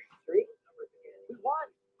 43. 3 numbers again. We won.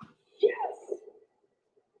 Yes.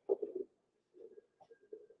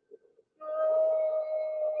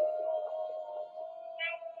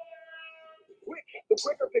 Quick, the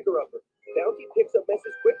quicker picker-upper. Bounty picks up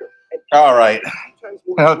messes quicker. And All right. times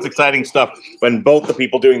more. Well, it's exciting stuff when both the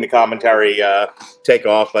people doing the commentary take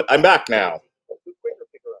off, but I'm back now. The quicker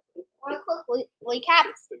picker-upper. Want a quick recap?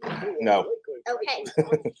 It's the new No. Okay. And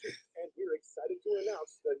we're excited to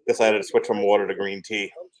announce the new Decided to switch from water to green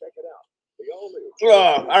tea. Come check it out. We all knew.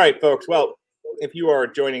 All right, folks. Well, if you are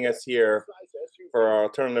joining us here for our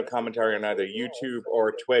alternative commentary on either YouTube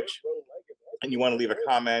or Twitch, and you want to leave a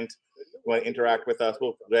comment, you want to interact with us,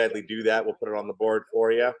 we'll gladly do that. We'll put it on the board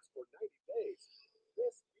for you.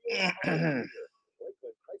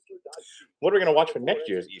 What are we going to watch for next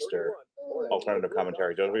year's Easter alternative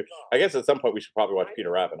commentary, Joe? I guess at some point we should probably watch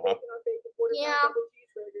Peter Rabbit, huh? Yeah.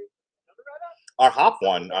 Our Hop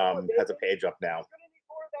one has a page up now.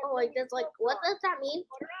 Oh, like that's like what does that mean?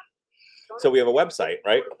 So we have a website,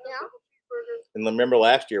 right? Yeah. And remember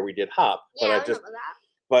last year we did Hop, but Yeah, I I just remember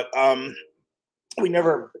that. we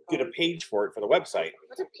never did a page for it for the website.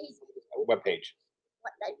 What's a page? A web page.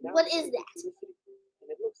 What is that?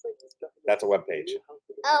 That's a web page.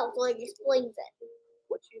 Oh, so it explains it.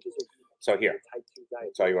 So here, I'll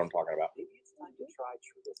tell you what I'm talking about.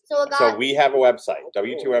 So it got So we have a website,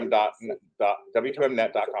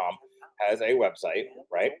 w2mnet.com has a website,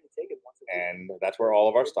 right? And that's where all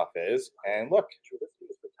of our stuff is. And look,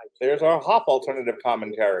 there's our Hop alternative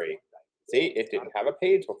commentary. See, it didn't have a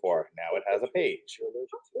page before. Now it has a page.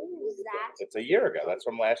 who's that? It's a year ago. That's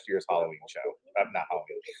from last year's Halloween show. Not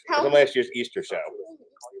Halloween. It's How, from last year's Easter show.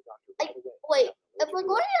 wait, if we're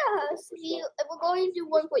going to if we're going to do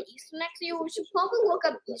one for Easter next year, we should probably look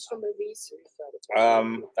up Easter movies.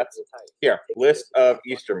 That's here. List of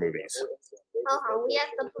Easter movies. We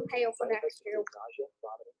have to prepare for next year.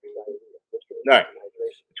 All right.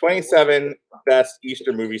 27 best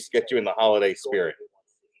Easter movies to get you in the holiday spirit.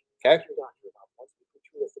 Okay?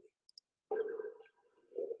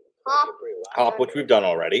 Hop, which we've done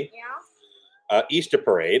already. Yeah. Easter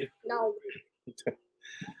Parade. No.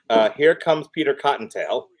 Here Comes Peter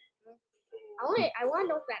Cottontail. I want to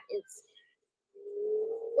know what that is.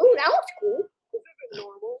 Oh, that looks cool.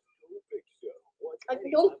 Like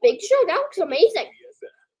no big show. That looks amazing.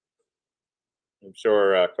 I'm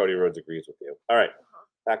sure Cody Rhodes agrees with you. All right.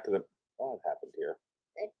 Back to the... What happened here?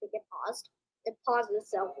 I think it paused. It paused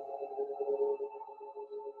itself.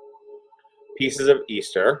 Pieces of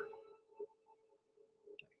Easter.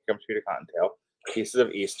 Here Comes Peter Cottontail. Pieces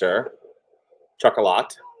of Easter.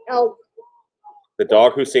 Chocolat. Oh, The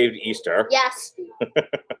Dog Who Saved Easter. yes.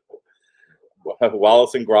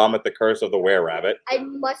 Wallace and Gromit, The Curse of the Were-Rabbit. I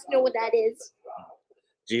must know what that is.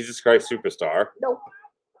 Jesus Christ Superstar. No,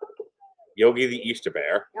 Yogi the Easter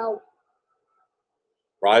Bear. no.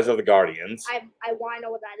 Rise of the Guardians. I want to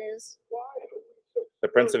know what that is. The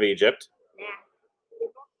Prince of Egypt. Nah.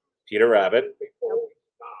 Peter Rabbit. Nope.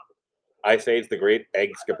 Ice Age, The Great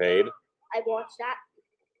Eggscapade. I watched that.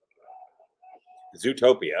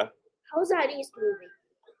 Zootopia. How's that an Easter movie?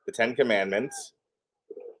 The Ten Commandments.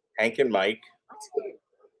 Hank and Mike. What's it?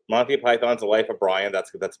 Monty Python's The Life of Brian.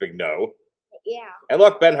 That's a big no. Yeah. And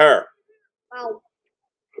look, Ben-Hur. Wow.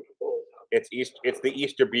 It's the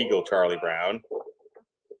Easter Beagle, Charlie Brown.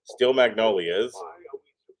 Steel Magnolias.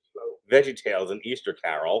 VeggieTales, an Easter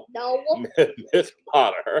Carol. No. Miss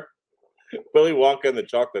Potter. Willy Wonka and the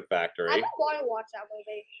Chocolate Factory. I don't want to watch that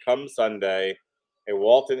movie. Come Sunday. A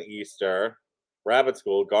Walton Easter. Rabbit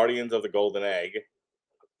School. Guardians of the Golden Egg.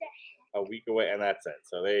 A week away, and that's it.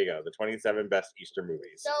 So there you go. The 27 best Easter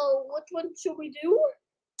movies. So which one should we do?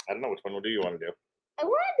 I don't know which one do you want to do. I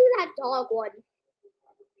want to do that dog one.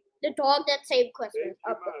 The dog that saved Christmas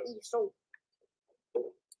of Easter.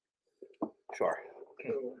 Sure.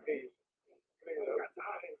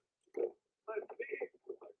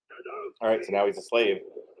 All right, so now he's a slave.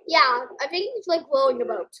 Yeah, I think he's like rowing the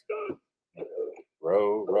boat.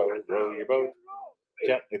 Row, row, row your boat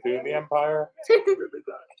gently through the empire.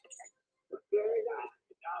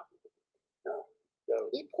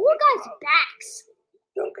 These poor guys' backs.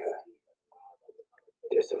 Okay.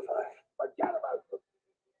 Disagree. Forget about it.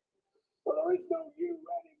 Well, there is no you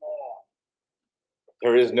anymore.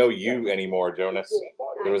 There is no you anymore, Jonas.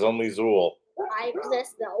 There is only Zool. I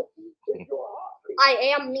exist though.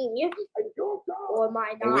 I am me. Or am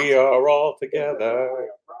I not? We are all together.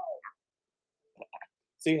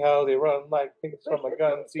 See how they run like things from a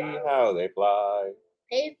gun. See how they fly.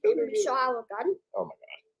 Hey, maybe we show our gun. Oh my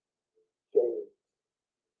god.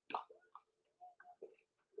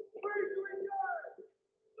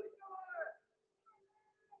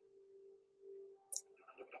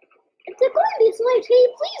 If they're going to be slaves, can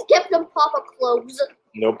you please give them proper clothes?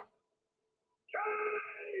 Nope.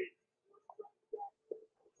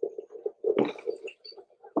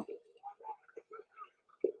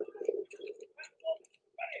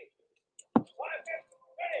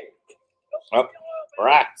 Oh,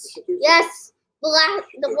 rats. Yes,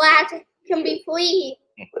 the blacks can be free.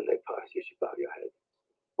 When they pass, you should bow your head.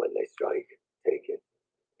 When they strike, take it.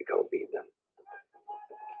 You can't beat them.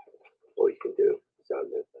 All you can do is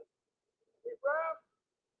outlive them. We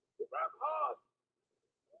rap hard.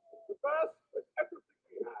 The best with everything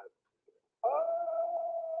we have.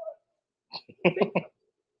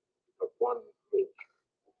 But one week,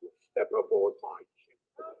 step aboard my ship.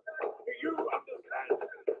 Do you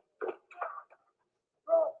understand?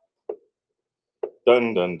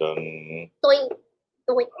 Dun dun dun. Doink,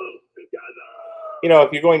 doink. You know,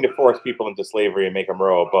 if you're going to force people into slavery and make them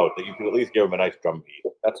row a boat, that you can at least give them a nice drum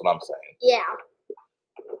beat. That's what I'm saying. Yeah.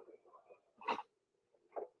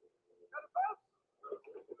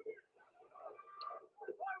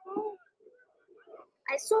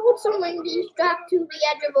 I saw someone be strapped to the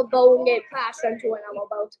edge of a boat and get crashed into another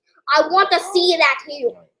boat. I want to see that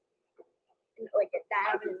too. Like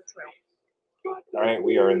that in the trail. All right,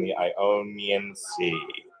 we are in the Ionian Sea.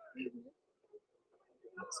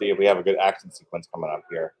 Let's see if we have a good action sequence coming up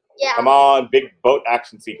here. Yeah. Come on, big boat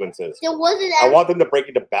action sequences. There wasn't. I want them to break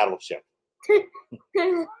into battleship.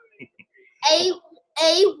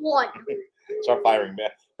 A1. Start firing.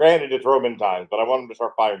 Granted, it's Roman times, but I want them to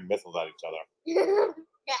start firing missiles at each other. Yeah.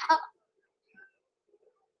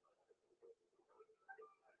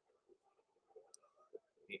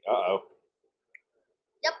 Uh-oh.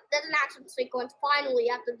 Yep, there's an action sequence. Finally,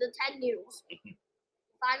 after the 10 years.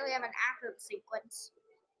 Finally have an action sequence.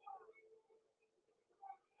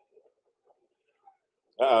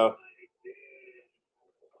 Uh-oh.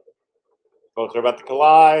 Boats are about to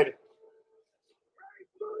collide.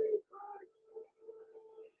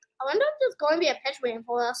 I wonder if there's going to be a pitch waiting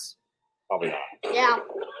for us. Probably not. Yeah.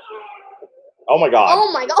 Oh my god.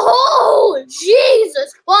 Oh my god. Oh,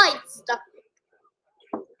 Jesus Christ.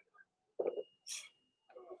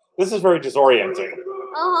 This is very disorienting.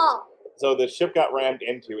 Oh. So the ship got rammed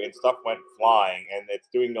into and stuff went flying, and it's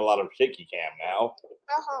doing a lot of shaky cam now.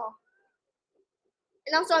 Uh-huh.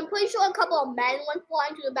 And also, I'm pretty sure a couple of men went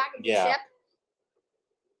flying to the back of the ship.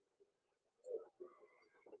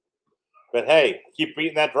 But hey, keep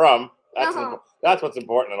beating that drum. That's what's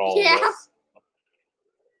important in all of this.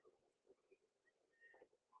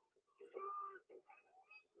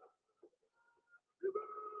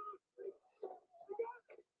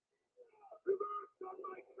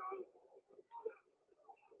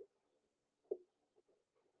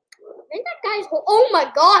 I think that guy's. Oh my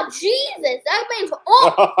God, Jesus! That man's.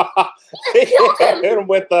 Oh! He just killed him! Hit him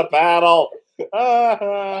with the paddle. He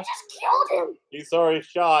just killed him. He saw his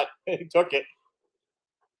shot. He took it.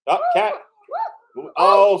 Oh, cat.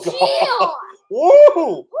 Oh, God. Woo!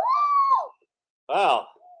 Woo! Wow.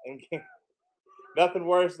 Nothing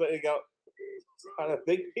worse than kind of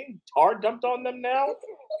being tar dumped on them now.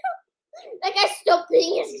 That guy's still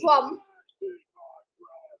beating his drum.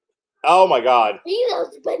 Oh my God. He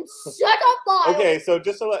has been set on fire. Okay, so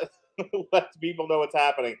just to let people know what's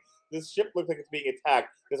happening, this ship looks like it's being attacked.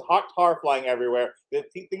 There's hot tar flying everywhere. The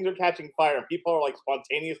things are catching fire, and people are like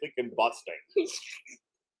spontaneously combusting.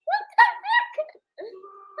 What the heck?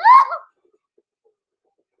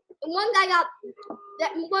 And one guy got.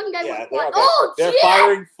 That one guy Yeah, was. okay. Oh, They're shit!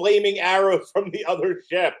 firing flaming arrows from the other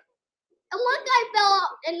ship. And one guy fell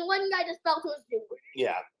out, and one guy just fell to his doom.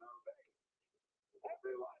 Yeah.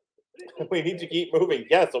 We need to keep moving.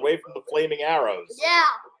 Yes, away from the flaming arrows. Yeah.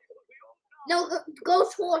 No, go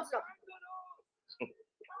towards them.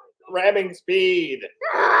 Ramming speed.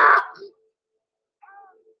 Ah!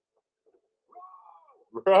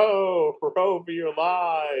 Row for your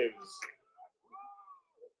lives.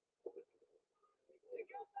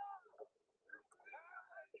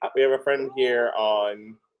 We have a friend here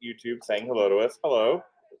on YouTube saying hello to us. Hello.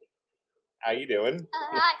 How you doing?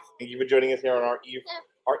 Hi. Thank you for joining us here on our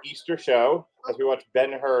Easter show as we watch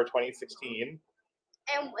Ben-Hur 2016.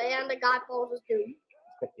 And the guy falls his doom.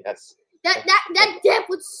 Yes. That dip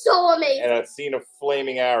was so amazing. And a scene of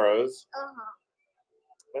flaming arrows. Uh-huh.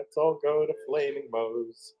 Let's all go to Flaming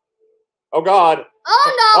Moe's. Oh God!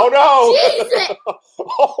 Oh no! Oh no! Jesus!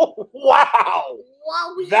 Oh wow!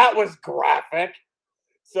 Wow. That was graphic.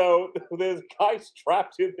 So there's guys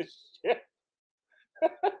trapped in the ship,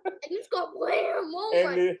 And he's got wham! Oh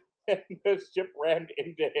my! and the ship rammed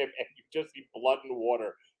into him, and you just see blood and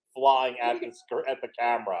water flying at the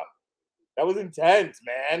camera. That was intense,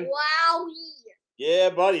 man. Wowie! Yeah,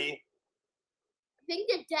 buddy. I think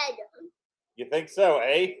they're dead. You think so,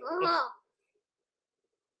 eh? Uh-huh.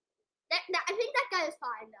 I think that guy is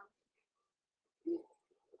fine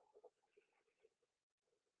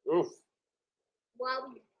though. Oof.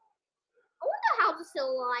 Wowie. I wonder how they're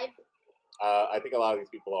still alive. I think a lot of these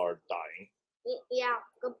people are dying. Yeah,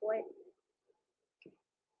 good point.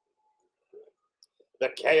 The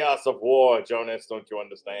chaos of war, Jonas. Don't you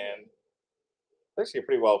understand? Actually, a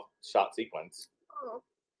pretty well shot sequence. Oh.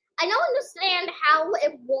 I don't understand how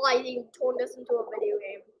and why they turned this into a video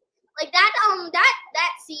game. Like that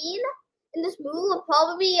scene in this movie would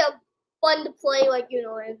probably be fun to play, like, in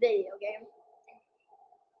a video game.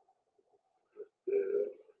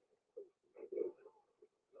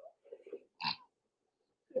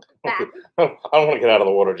 Bad. I don't want to get out of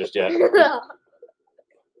the water just yet.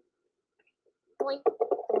 Boink.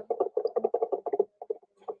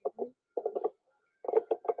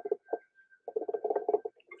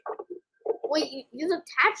 Wait, he's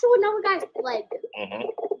attached to another guy's leg. Mm-hmm.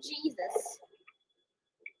 Jesus.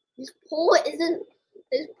 These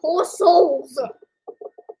poor souls.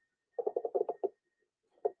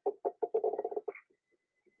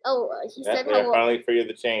 Oh, he said Yeah, hello. finally free of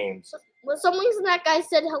the chains. For some reason, that guy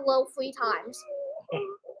said hello 3 times.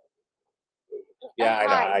 Yeah, I know.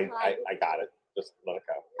 Hi, hi. I got it. Just let it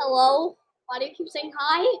go. Hello? Why do you keep saying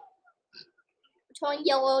hi? Turning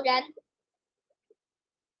yellow again.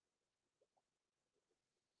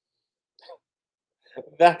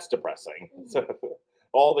 That's depressing. So,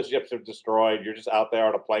 all the ships are destroyed. You're just out there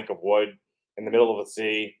on a plank of wood in the middle of the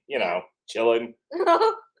sea, chilling.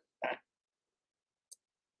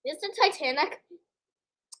 Is the Titanic?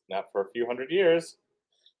 Not for a few hundred years.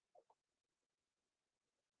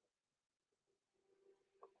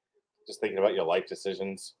 Just thinking about your life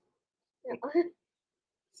decisions. Wow.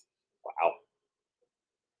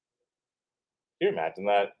 Can you imagine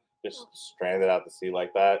that? Just stranded out to sea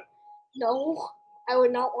like that? No, I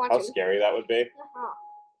would not want How to. scary that would be. Uh-huh.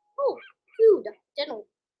 Oh, food. Dinner.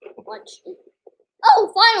 Lunch.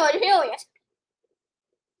 Oh, finally, here it is.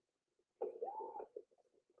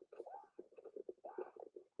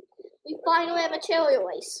 We finally have a chariot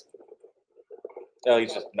race. Oh,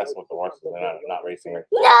 he's just messing with the horses. They're not racing her.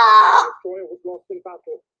 No! Destroyer was lost in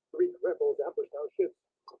battle. Greek rebels ambushed our ships.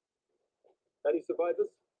 Any survivors?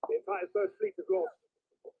 The entire Third Fleet is lost.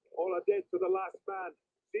 All are dead to the last man.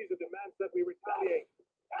 Caesar demands that we retaliate.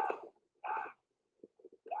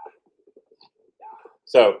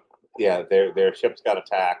 So, yeah, their ships got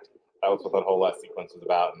attacked. That was what that whole last sequence was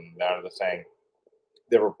about. And now they're saying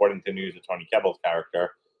they're reporting to news of Tony Kebbell's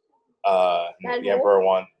character. The emperor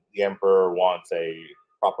wants a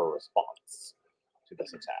proper response to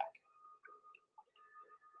this attack.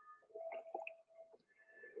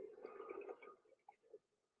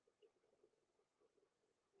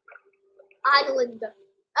 Island.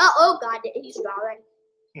 Oh God, he's drawing.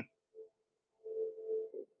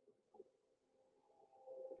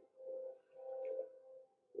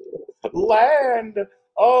 Land!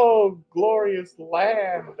 Oh, glorious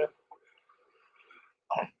land!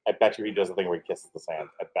 I bet you he does the thing where he kisses the sand.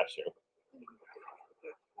 I bet you.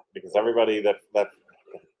 Because everybody that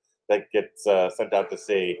gets sent out to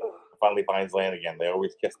sea finally finds land again. They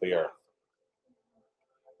always kiss the earth.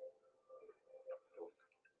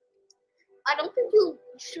 I don't think you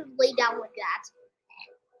should lay down like that.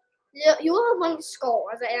 You will have one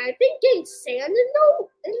scars, and I think getting sand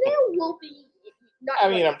in there will be not. I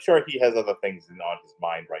mean, good. I'm sure he has other things on his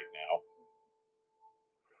mind right now.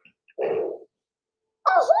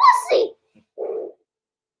 Oh, horsey!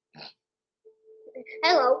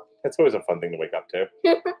 Hello. It's always a fun thing to wake up to.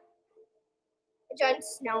 A giant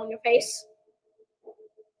snow in your face.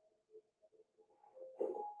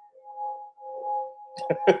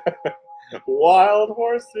 Wild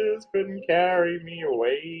horses couldn't carry me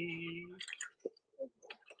away.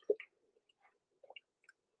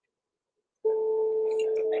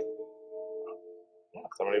 Yeah,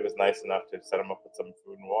 somebody was nice enough to set him up with some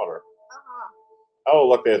food and water. Uh-huh. Oh,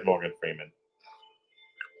 look, there's Morgan Freeman.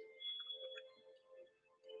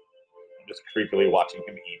 I'm just creepily watching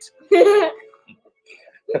him eat.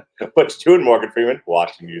 What you doing, Morgan Freeman?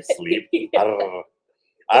 Watching you sleep. Arr.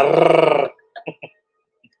 Arr.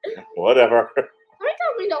 Whatever. Every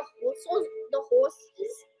time we the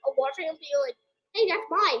horses are watching and be like, hey, that's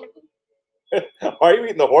mine. Why are you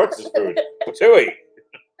eating the horse's food? Chewy.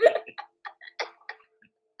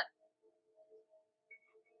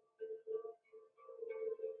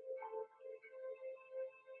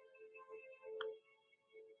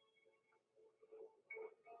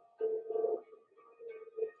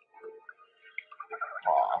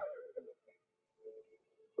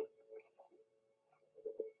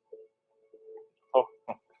 Oh,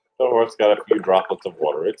 the horse got a few droplets of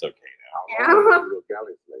water. It's okay now. You're a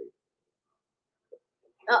galley slave.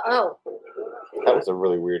 Uh-oh. That was a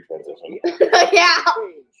really weird transition. Yeah.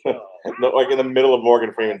 No, like in the middle of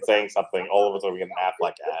Morgan Freeman saying something, all of a sudden we get an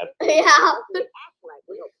Affleck ad. Yeah.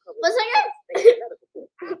 What's that? Maybe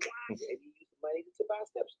use the money to buy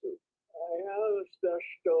steps too. I have the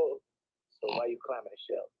store. So why you climbing a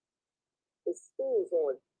shelf? The spoon's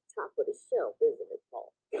on top of the shelf, isn't it,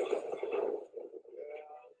 Paul?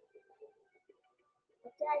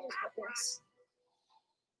 What did I just witness?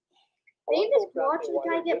 They just watch the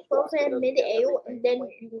guy get frozen in mid-air and then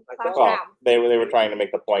you crash Well, down. they were trying to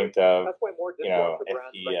make the point of, That's why more you know, if dishwasher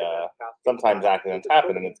he, brands recommend sometimes Cascade accidents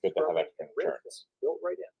happen and it's good to have extra Rinse insurance. built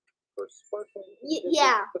right in. For sparkling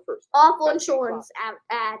Yeah. the first. Awful insurance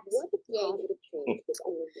ads. What a Yay. positive change with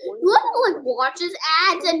only one Whoever like watches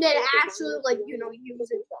ads and then actually like uses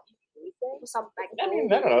them for something. I mean,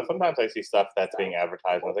 I don't know. Sometimes I see stuff that's being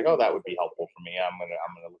advertised and I was like, oh, that would be helpful for me. I'm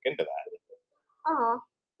gonna look into that.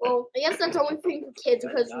 Well, I guess that's the only thing for kids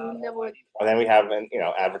because you never. And then we have,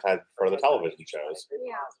 advertised for the television shows.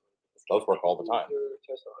 Yeah. Those work all the time.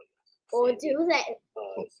 Or do that.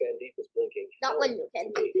 Sandeep is blinking. Not when you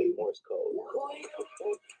can. In Morse code.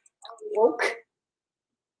 Woke.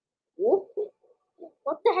 Woke.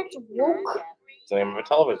 What the heck's woke? It's the name of a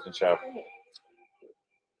television show.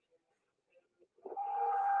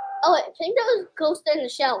 Oh, I think that was Ghost in the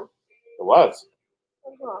Shell. It was.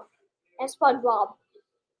 And SpongeBob.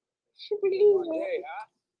 Hey, huh?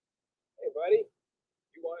 Hey, buddy.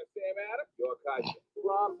 You want to Sam Adams? Your cousin.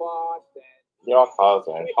 From Boston. Your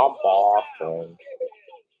cousin from Boston.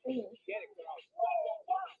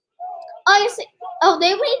 Oh, you see. Oh,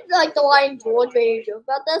 they made like the line George made a joke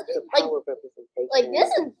about this. Like this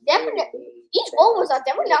is definitely each one was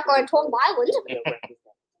definitely not going to Long Island.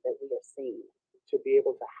 That we are seen to be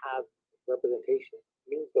able to have representation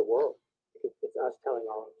means the world. Because it's us telling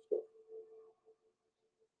our own story.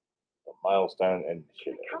 A milestone and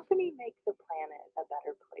Should a company make the planet a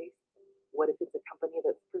better place? What if it's a company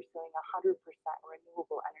that's pursuing 100%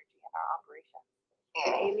 renewable energy in our operations?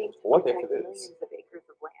 Aiming to What if protect it is? millions of acres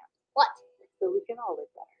of land. What? So we can all live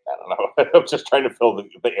better. I don't know. I'm just trying to fill the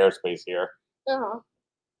airspace here. Uh-huh.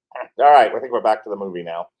 All right, I think we're back to the movie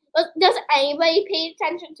now. But does anybody pay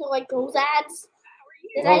attention to like those ads?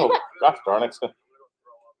 Does Oh, anybody? gosh darn it.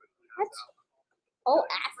 What? Oh,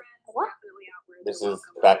 what? This is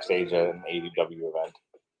backstage at an AEW event.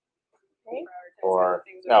 Okay. Or,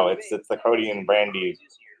 no, it's the Cody and Brandy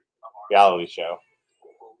reality show.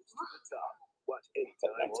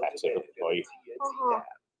 That's it, boy. Uh-huh.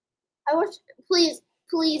 I wish.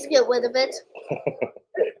 Please get rid of it.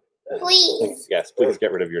 Please. Yes, please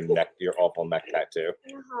get rid of your awful neck tattoo.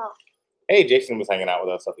 Uh-huh. Hey, Jason was hanging out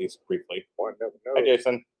with us at least briefly. Hi,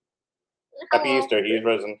 Jason. Happy Hello. Easter. He's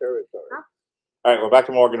risen. Huh? All right, we're back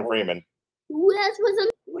to Morgan Freeman. Who else was a?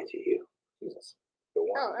 Went to you. Jesus. The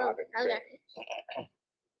one Oh, not in the okay. bed.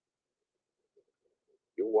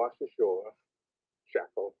 You wash ashore,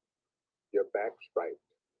 shackled, your back striped.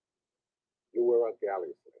 You were a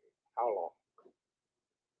galley slave. How long?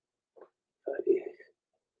 5 years.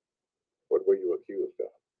 What were you accused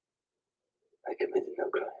of? I committed no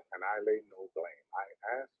crime. And I lay no blame. I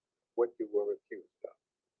asked what you were accused of.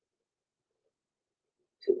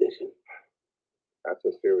 Sedition. That's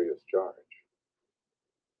a serious charge.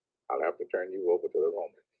 I'll have to turn you over to the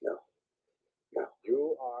Romans. No. No.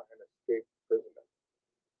 You are an escaped prisoner.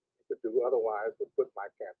 To do otherwise would put my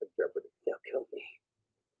camp in jeopardy. They'll kill me.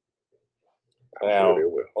 I'm Now, sure they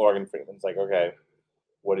will. Morgan Freeman's like, okay,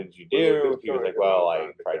 what did you do? He was like, well,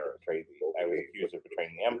 I tried to betray I was accused of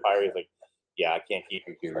betraying the Empire. He's like, yeah, I can't keep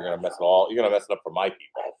you here. You're gonna mess it all. You're gonna mess it up for my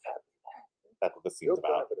people. That's what this scene's Your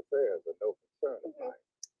about. private affairs are no concern of mine.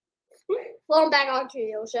 Throw him back onto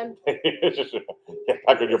the ocean. Get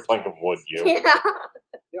back on your plank of wood, you. Yeah.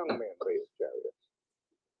 Young men race chariots.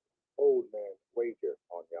 Old men wager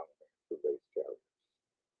on young men to race chariots.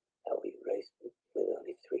 How we race with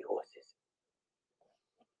only 3 horses.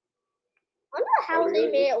 I wonder how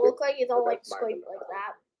they made it look like it's all like scraped like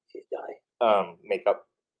that. She's dying. Makeup.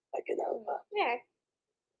 I can help her. Yeah.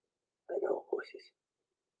 I know horses.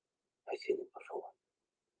 I've seen them before.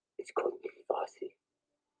 It's called Farsi.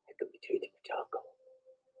 It can be treated with charcoal.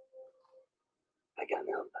 I can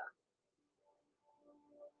help her.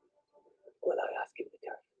 Well, I ask in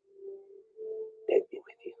return. Take me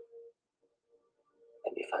with you.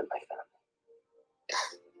 Let me find my family.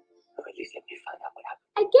 Or at least let me find out what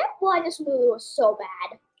happened. I get why this movie was so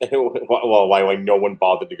bad. Well, why no one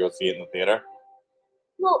bothered to go see it in the theater?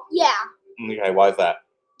 Well, yeah. Okay, why is that?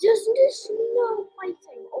 Just no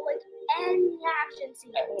fighting or like any action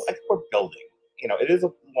scenes. I think we're building. You know, it is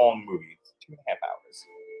a long movie. It's 2.5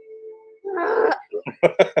 hours.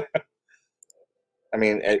 I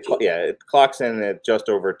mean, it clocks in at just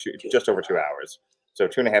over 2 hours. So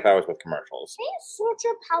 2.5 hours with commercials. Can you search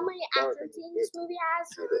up how many action scenes this movie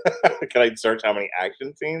has? Can I search how many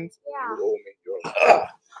action scenes? Yeah. You owe me your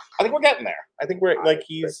I think we're getting there. I think we're like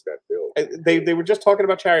he's. that bill. They were just talking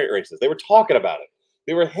about chariot races. They were talking about it.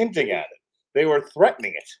 They were hinting at it. They were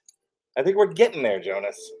threatening it. I think we're getting there,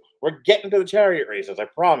 Jonas. We're getting to the chariot races. I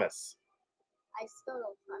promise. I still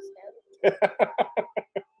don't trust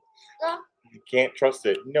it. Can't trust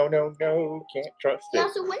it. No. Can't trust it. Yeah,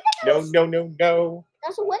 so when No.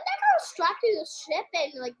 Yeah, so when they got strapped to the ship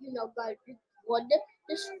and like got blood,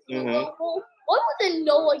 this whole, why would they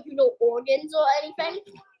know organs or anything?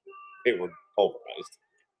 They were pulverized.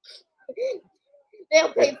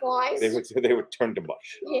 They'll pay flies. They would turn to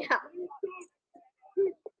mush. Yeah.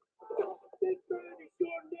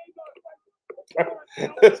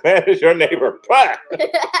 This man is your neighbor. Bah!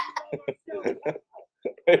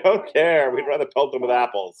 I don't care. We'd rather pelt them with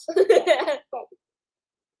apples.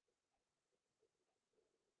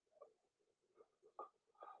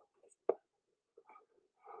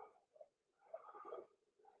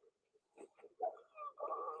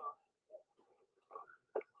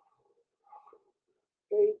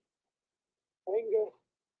 Hate, anger,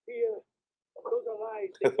 fear, those are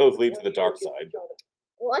lies. Those lead to the dark side.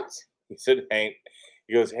 What? He said hate.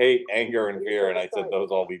 He goes hate, anger, and fear, and I said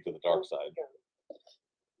those all lead to the dark side.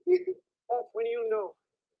 That's when you know.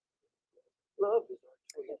 Love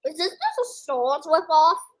Is this just a Star Wars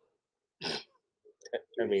ripoff?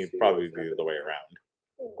 I mean, it'd probably be the other way around.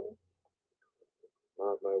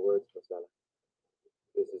 Mark my words, Marcella.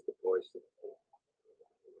 This is the poison.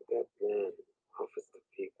 That man offers the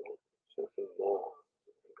people something more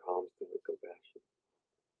and calms them with compassion.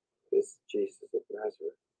 This Jesus of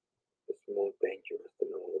Nazareth is more dangerous than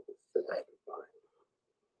all of the sins combined.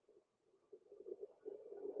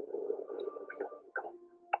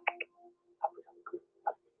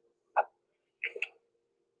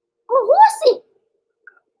 Oh, horsey!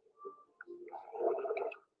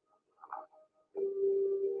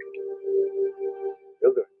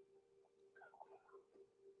 Hilda.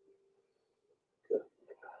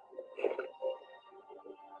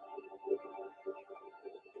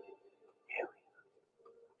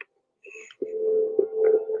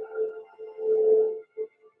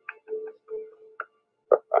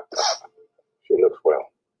 She looks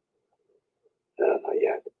well. Not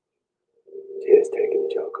yet. She has taken the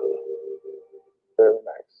charcoal. Very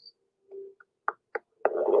nice.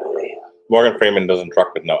 Morgan Freeman doesn't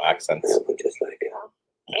truck with no accents. Just like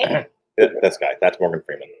her. This guy, that's Morgan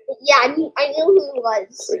Freeman. Yeah, I knew who he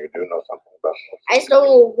was. So you do know something about this. I just don't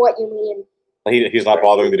know what you mean. He's not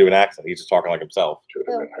bothering to do an accent. He's just talking like himself. Should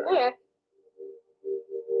have been her. Okay.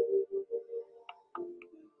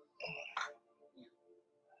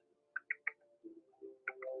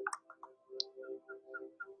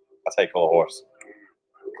 That's how you call a horse.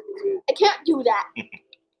 I can't do that.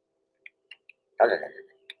 I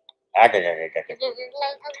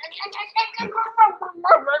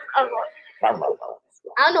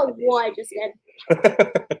don't know what I just did.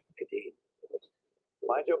 Kadeen.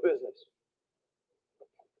 Mind your business.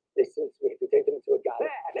 They sense me if we take them to a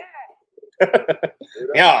guy.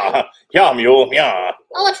 Yeah, yeah, mule, yeah.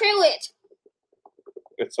 Oh, a chariot.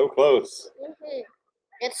 It's so close.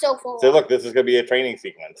 It's so full. So look, this is gonna be a training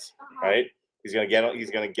sequence, Uh-huh. right? He's gonna get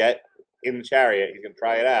in the chariot. He's gonna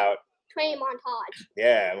try it out. Training montage.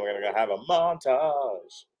 Yeah, and we're gonna have a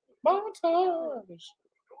montage. Montage.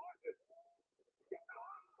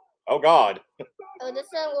 Oh God. Oh, this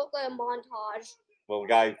doesn't look like a montage. Well, the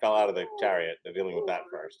guy fell out of the chariot. They're dealing with that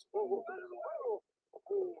first. No!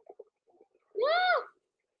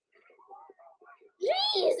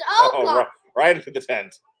 Jeez! Oh, Oh, God! right into the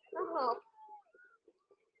tent. Uh-huh.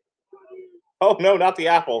 Oh no, not the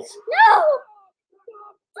apples. No!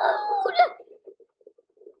 Food!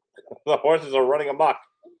 The horses are running amok.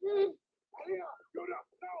 Mhm.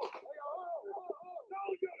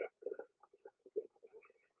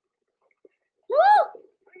 Woo!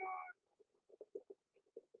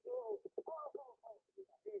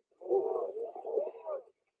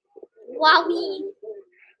 Wowie!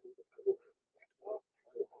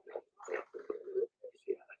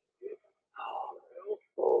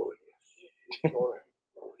 Oh, yes. Oh,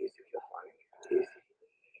 easy, honey.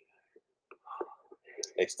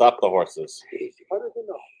 They stopped the horses. Easy. How does he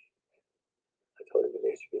know? I told him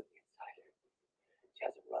Renee should be on the inside. She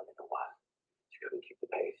hasn't run in a while. She couldn't keep the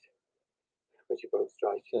pace. When she broke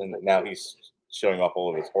stride, she And now he's showing off all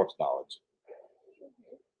of his horse knowledge.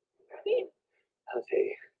 How's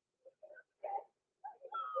he?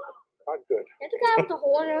 Not good. Is the guy with the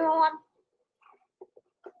horn on?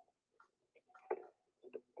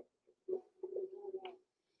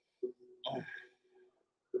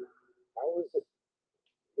 How is it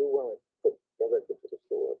you weren't put directly to the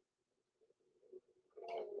sword?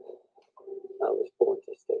 I was born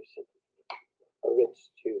to station. A rich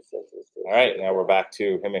Jew sentenced to. All right, now we're back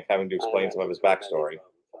to him having to explain some of his backstory.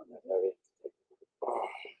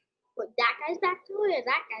 What, that guy's backstory or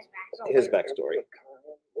that guy's backstory? His backstory.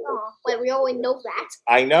 Oh, wait, we already know that.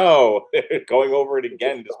 I know. Going over it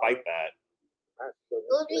again, despite that. It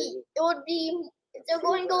would be, if they're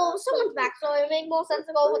going to go over someone's backstory, it would make more sense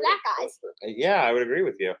to go over that guy's. Yeah, I would agree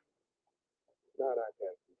with you. Not I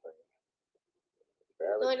can't complain. So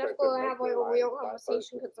we're just going to have like a real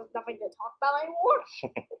conversation because there's nothing to talk about anymore.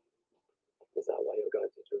 Is that why you're going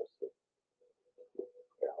to Jerusalem?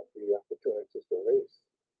 Yeah, the opportunities to race.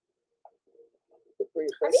 The free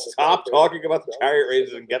Stop talking about the chariot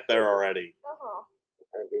races and get there already. Uh-huh.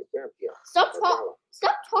 and the champion. Stop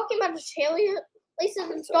talking about the chariot races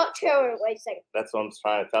and start chariot racing. That's what I'm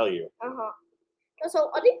trying to tell you. Uh-huh. So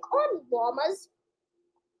are they called llamas?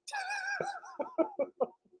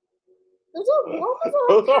 Those are llamas or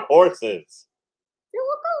Those are horses. they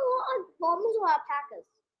look a lot like llamas or alpacas.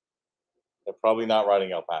 They're probably not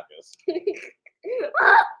riding alpacas.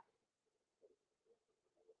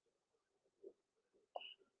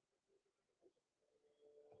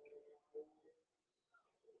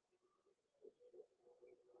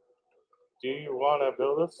 Do you want to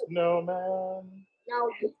build a snowman? No,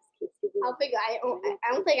 I think I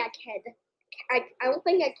don't think I can. I don't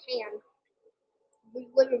think I can. We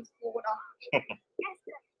live in Florida. Good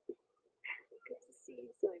to see you,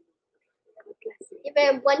 Simon. Have a blessing.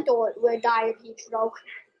 Even Wendell will die of heat stroke.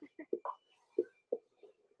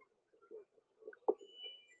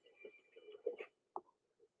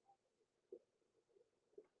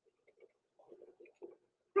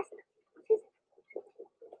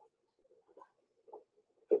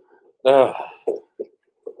 Ugh.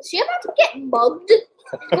 Is she about to get mugged?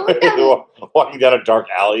 Going down. Walking down a dark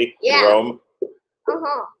alley in Yeah. Rome.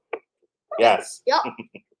 Uh-huh. Yes. Yup.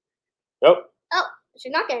 Nope. Oh,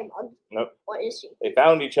 she's not getting mugged. Nope. What is she? They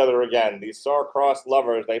found each other again. These star-crossed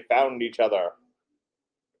lovers, they found each other.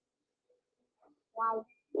 Wow.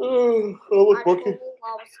 Oh, look, Actual Bucky.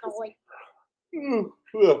 love story.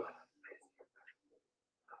 Ugh.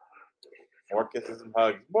 More kisses and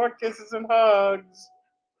hugs. More kisses and hugs.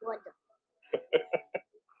 What the?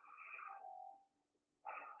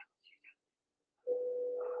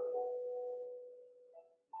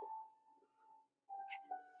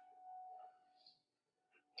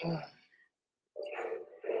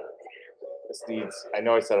 This needs. I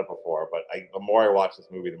know I said it before, but the more I watch this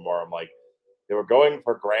movie, the more I'm like, they were going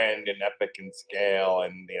for grand and epic in scale,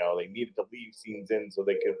 and they needed to leave scenes in so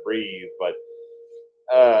they could breathe. But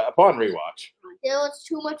upon rewatch, There was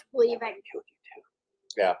too much breathing.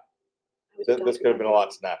 yeah, this could have been a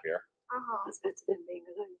lot snappier. Uh-huh. That's better than being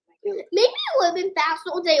alone with my guilt. Maybe it would have been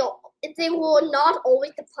faster if they were not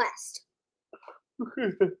always depressed.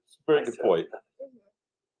 Very good point.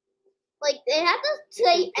 Like, they had to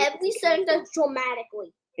say every sentence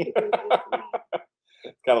dramatically. It's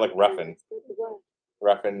kind of like Ruffin.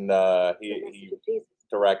 Ruffin, he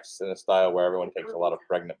directs in a style where everyone takes a lot of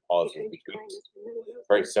pregnant pauses between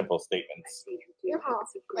very simple statements.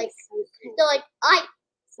 Like, they're like, I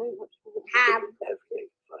have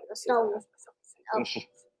a stone of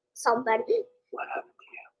something.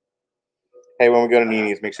 Hey, when we go to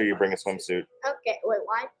Nini's, make sure you bring a swimsuit Okay, wait,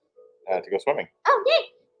 why? to go swimming. Oh, yay!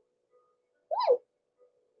 Woo!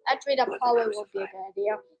 Actually, that probably won't be a good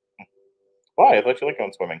idea. Why? I thought you liked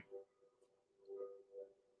going swimming.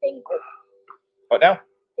 Bingo. What now?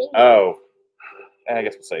 Bingo. Oh. I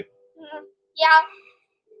guess we'll see. Yeah.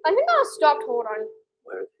 I think I'll stop. Hold on.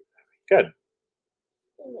 Good.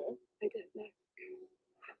 Mhm. I don't know.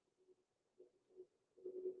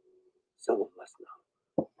 Someone must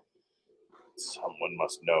know. Someone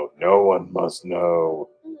must know. No one must know.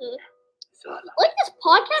 Mhm. So I Like this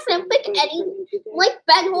podcast, I don't think like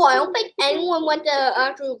Ben-Hur, I don't think anyone went to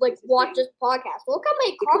actually like watch this podcast. Look how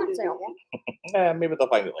many comments there are. Maybe they'll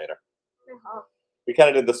find it later. Uh-huh. We kind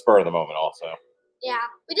of did the spur of the moment also. Yeah,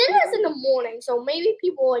 we did this in the morning, so maybe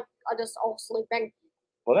people like are just all sleeping.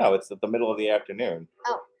 Well, no, it's at the middle of the afternoon.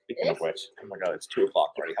 Oh, Speaking of which, oh my god, it's 2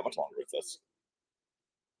 o'clock already. How much longer is this?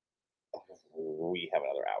 We have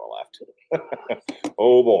another hour left.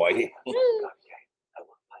 Oh boy.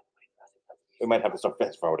 We might have to start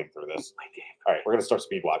fast forwarding through this. All right, we're gonna start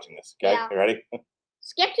speed watching this. Okay, Yeah. you ready?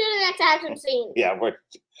 Skip to the next action scene. Yeah,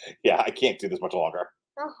 I can't do this much longer.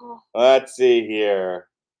 Uh-huh. Let's see here.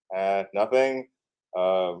 Nothing.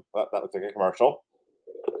 That looks like a commercial.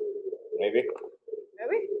 Maybe.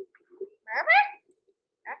 Maybe?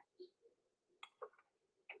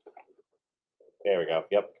 There we go.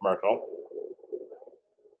 Yep, commercial.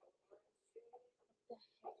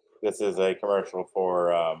 This is a commercial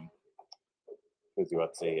for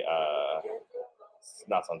let's see,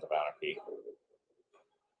 not Sons of Anarchy.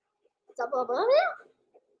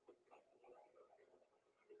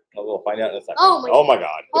 Oh, we'll find out in a second. Oh my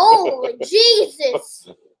god. Holy Jesus!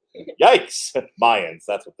 Yikes! Mayans.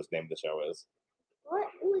 That's what the name of the show is. What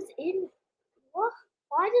was in? What?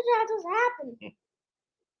 Why did that just happen?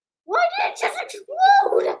 Why did it just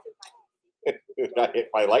explode? It got hit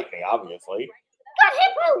by lightning, obviously. Got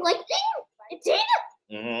hit by lightning? It did?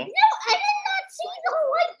 Mm-hmm. No, I did not see the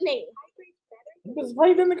lightning. It was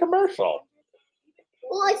right in the commercial.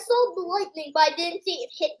 Well, I saw the lightning, but I didn't see it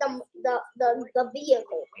hit the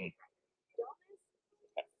vehicle.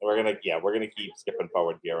 We're gonna keep skipping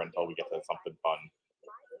forward here until we get to something fun.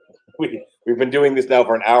 We've been doing this now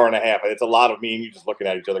for an hour and a half, and it's a lot of me and you just looking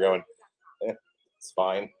at each other going, it's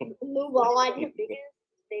fine. Move on. The biggest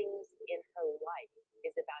things in her life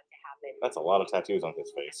is about to happen. That's a lot of tattoos on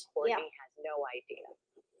his face. Courtney Yeah. has no idea.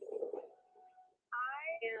 I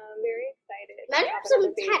am very excited. Imagine have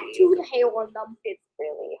some tattooed hair on them. It's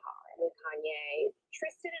really hard with Kanye.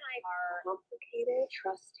 Tristan and I are complicated.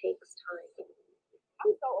 Trust takes time.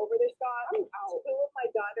 I'm so over this song. Two of my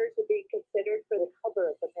daughters are being considered for the cover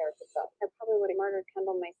of the Paris stuff. I probably would have murdered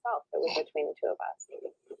Kendall myself if it was between the two of us.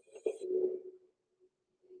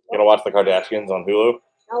 You gonna watch the Kardashians on Hulu?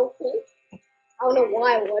 Okay. I don't know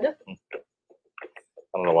why I would. I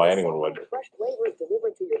don't know why anyone would. Fresh flavor is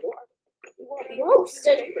delivered to your door.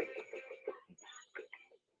 Roasted.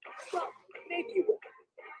 Well, maybe you will.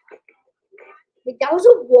 Wait, that was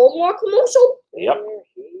a Walmart commercial? Yep. There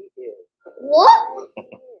he is. What?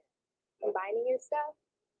 Combining your stuff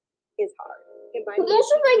is hard.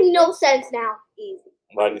 Commercials make no sense now. Easy.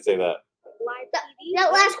 Why did you say that? Live That, TV.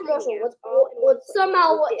 that last commercial was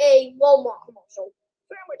somehow a Walmart commercial.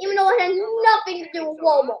 Even though it had nothing to do with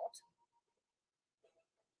Walmart.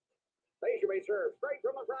 These may serve straight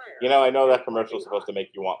from the fryer. You know, I know that commercial is supposed to make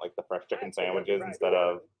you want like the fresh chicken sandwiches instead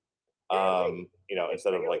of,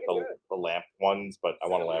 instead of like the lamp ones, but I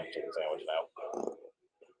want a lamp chicken sandwich now.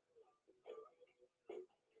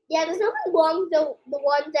 Yeah, there's nothing wrong with the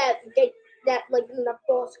ones that like in the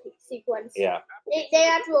first sequence. Yeah, They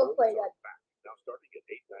actually play that. Now starting at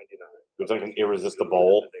 $8.99. it's like an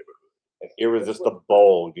irresistible. An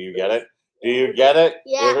irresistible. Do you get it? Do you get it?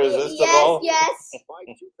 Yeah. Irresistible. Yes. Buy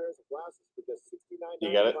 2 pairs of glasses for just $69.95.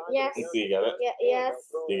 You get it? Yes. Do you get it? Yeah. Yes.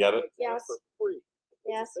 You get it? Yes. For free.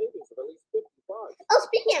 Yes. Savings of at least $50. Oh,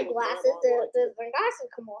 speaking of glasses, there's a glasses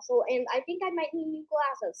commercial, and I think I might need new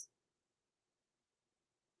glasses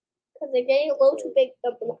because they're getting a little too big.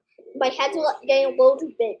 My head's getting a little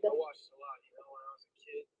too big. I watched a lot, when I was a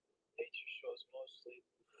kid. Nature shows mostly.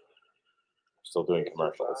 Still doing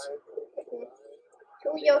commercials.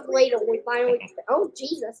 2 years later, we finally. Oh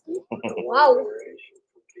Jesus! Wow.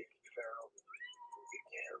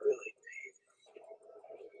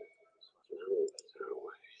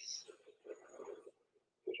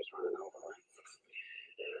 You're just running over, right?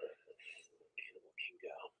 Animal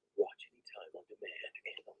Kingdom. Watch anytime on demand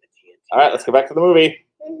All right, let's go back to the movie.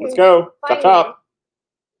 Let's go. Chop, chop.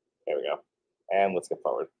 There we go. And let's get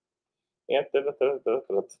forward. Yeah.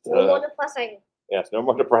 No more depressing. Yes, no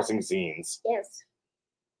more depressing scenes. Yes.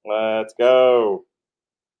 Let's go.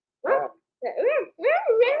 Oh.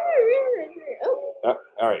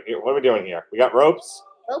 All right, what are we doing here? We got ropes.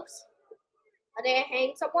 Oops. Are they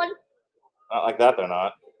hang someone? Not like that, they're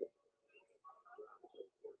not.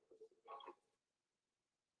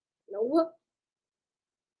 No.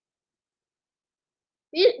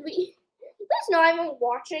 We're not even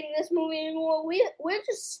watching this movie anymore. We're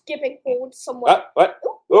just skipping forward somewhere. What?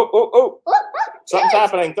 Oh. Something's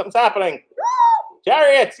happening. Something's happening.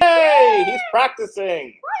 Chariots! Yay! He's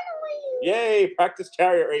practicing. Finally! Yay! Practice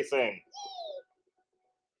chariot racing.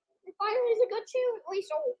 Finally, he's a good chariot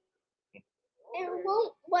racer. And it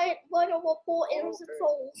won't let over 4 innocent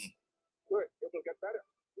souls. Good. It will get better.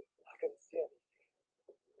 I can see it.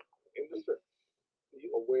 In the strip, be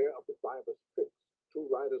aware of the driver's tricks. 2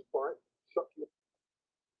 riders part, shut you.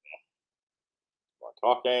 More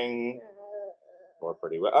talking. More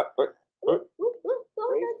pretty well. Race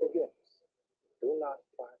begins. Do not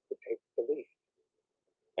try to take the lead.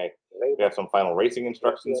 Okay. We have some final racing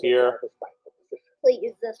instructions here.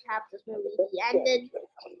 Please, just have this movie be ended.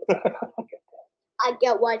 I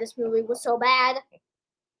get why this movie was so bad.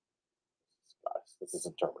 Gosh, this is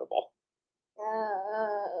interminable.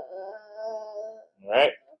 All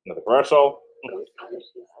right, another commercial.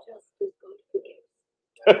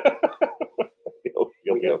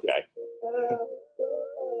 You'll be okay.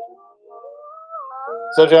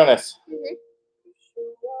 So Jonas.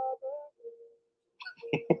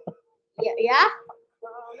 Yeah.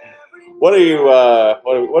 What do you?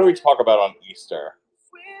 What do we talk about on Easter?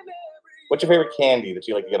 What's your favorite candy that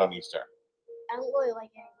you like to get on Easter? I don't really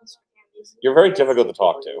like any Easter candies. You're very difficult to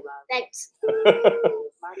talk to. Thanks.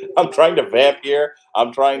 I'm trying to vamp here.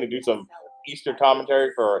 I'm trying to do some Easter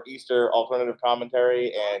commentary for our Easter alternative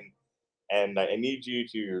commentary, and I need you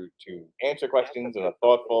to answer questions in a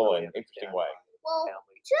thoughtful and interesting way. Well,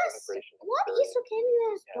 just what Easter candy you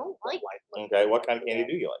guys don't like? Okay, what kind of candy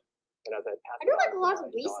do you like? I do like a lot of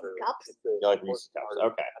Reese's cups. You like Reese's cups?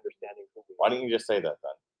 Okay. Why don't you just say that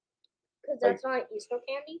then? Because that's not Easter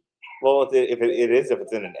candy. Well, if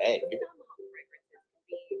it's in an egg,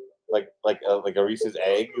 like a Reese's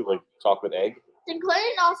egg, like chocolate egg. Then could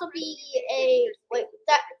it also be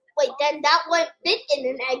then that wouldn't fit in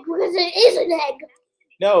an egg because it is an egg.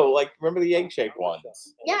 No, like remember the egg-shaped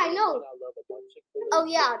ones? Yeah, I know. Oh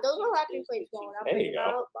yeah, those are actually pretty small. There you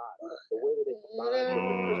go.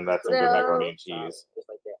 That's some good macaroni and cheese.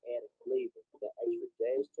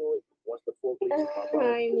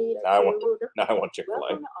 Now I want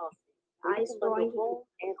Chick-fil-A.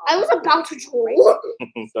 I was about to troll.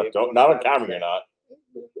 Don't, not on camera, you're not.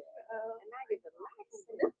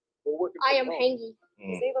 I am hangy.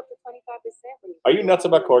 Are you nuts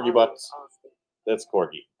about corgi butts? That's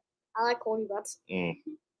corgi. I like corgi butts.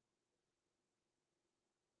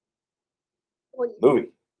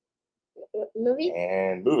 Movie. Movie?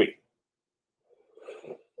 And movie.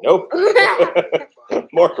 Nope.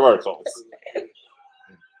 More commercials.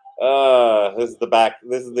 This is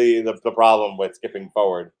the problem with skipping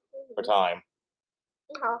forward for time.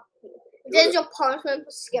 This is your punishment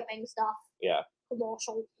for skipping stuff. Yeah.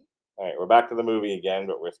 Commercial. All right, we're back to the movie again,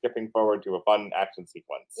 but we're skipping forward to a fun action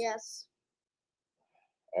sequence. Yes.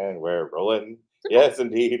 And we're rolling. Yes,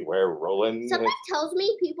 indeed, we're rolling. Something tells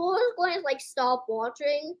me people are going to stop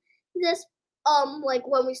watching this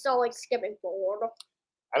when we start skipping forward.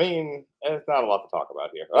 I mean, there's not a lot to talk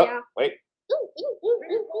about here. Oh, yeah. Wait.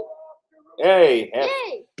 Ooh. Yay!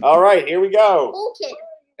 Yay! All right, here we go. Okay.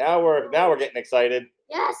 Now we're getting excited.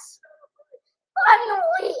 Yes.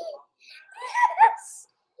 Finally. Yes.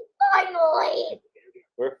 Finally.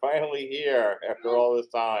 We're finally here after all this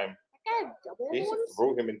time. That guy has double They horns. just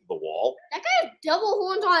threw him into the wall. That guy has double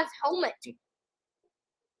horns on his helmet.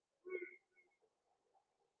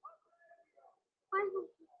 Finally.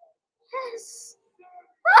 Yes.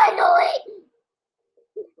 Finally.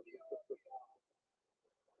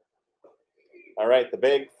 All right, the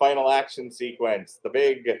big final action sequence, the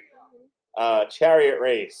big chariot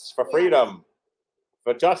race for freedom,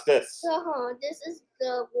 for justice. This is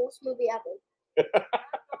the worst movie ever.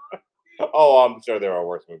 Oh, I'm sure there are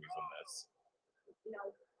worse movies than this.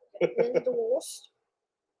 No, this is the worst.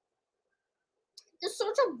 There's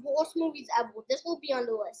such a worst movies ever. This will be on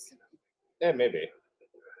the list. Yeah, maybe.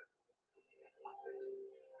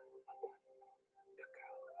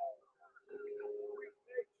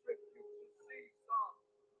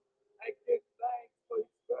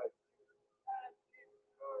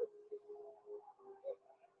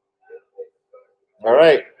 All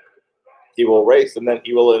right. He will race, and then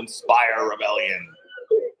he will inspire rebellion.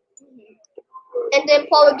 And then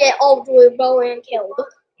probably get all the rebellion killed. I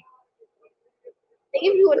think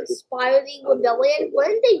if you would inspire the rebellion,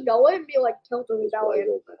 wouldn't they know it and be like, kill the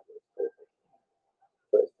rebellion?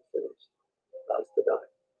 First to finish, last to die.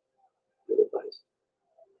 Good advice.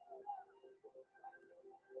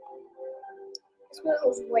 This movie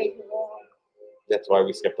was way too long. That's why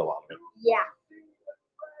we skipped a lot of it. Yeah.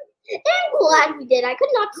 And I'm glad we did. I could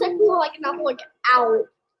not sit for like another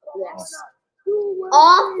hour for this.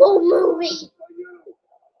 Awful movie.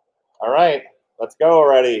 All right, let's go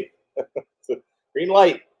already. Green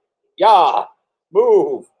light. Yeah,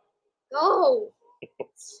 move. Go.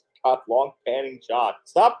 Cut long panning shot.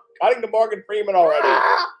 Stop cutting to Morgan Freeman already.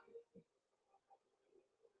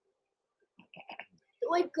 The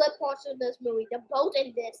only good parts of this movie, the boat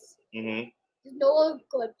and this. Mm-hmm. There's no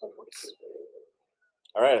good parts.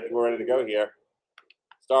 All right, I think we're ready to go here.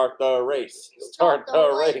 Start the race. Start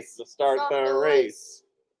the race. Start the race.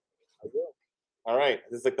 All right,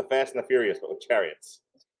 this is like the Fast and the Furious, but with chariots.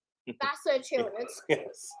 Faster and Chariots.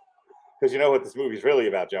 Yes. Because you know what this movie's really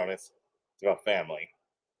about, Jonas? It's about family.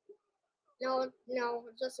 No, it's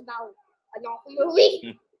just about an awful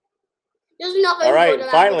movie. There's nothing All right, good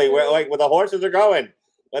about finally, this movie. where the horses are going.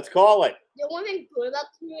 Let's call it. The only thing good about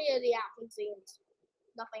this movie are the action scenes.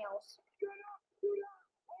 Nothing else.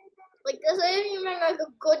 Like, this isn't even like a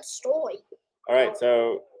good story. All right,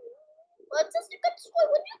 so But it's just a good story.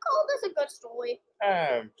 Would you call this a good story?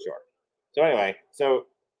 sure. So anyway, so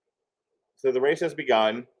the race has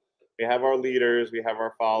begun. We have our leaders. We have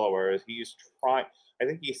our followers. He's trying. I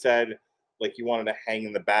think he said like he wanted to hang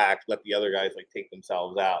in the back, let the other guys like take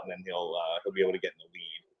themselves out, and then he'll be able to get in the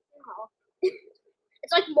lead. No.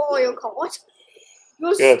 It's like Mario Kart.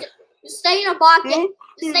 You Good. stay in a bucket.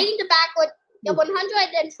 You stay in the back with the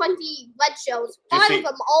 120 red shells. Did you 5 see- of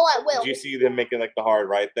them all at will. Did you see them making like the hard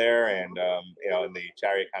right there, and and the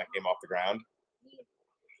chariot kind of came off the ground?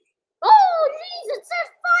 Oh, jeez, it says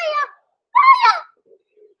fire! Fire!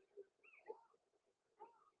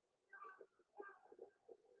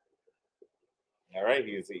 All right,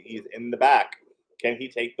 he's in the back. Can he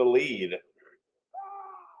take the lead?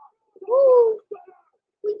 Woo!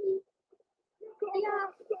 Yeah.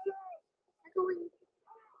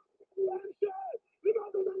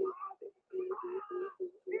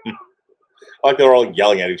 Like they're all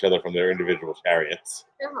yelling at each other from their individual chariots.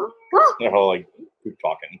 Uh-huh. They're all like poop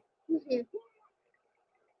talking. Mhm.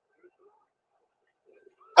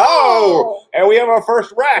 Oh, and we have our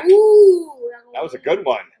first wreck. Ooh, That was a good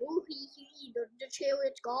one. Ooh, the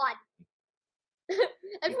chariot's gone.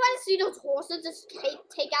 I'm trying to see those horses just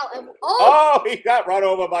take out every. Oh, he got run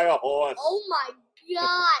over by a horse. Oh my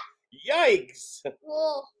god! Yikes!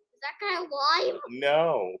 Whoa, is that guy alive?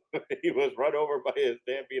 No, he was run over by a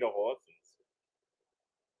stampede of horses.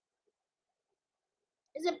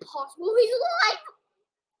 Is it possible he's alive?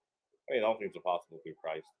 I mean, all things are possible through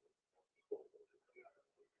Christ.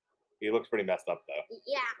 He looks pretty messed up, though.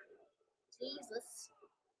 Yeah. Jesus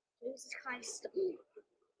Christ.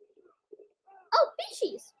 Oh,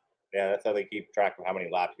 fishies. Yeah, that's how they keep track of how many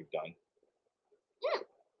laps you've done. Yeah.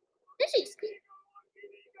 Fishies.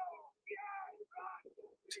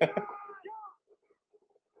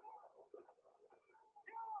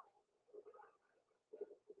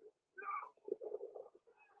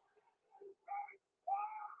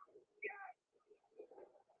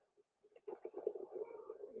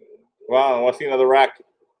 Well, I want to see another wreck.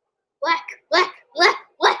 Whack.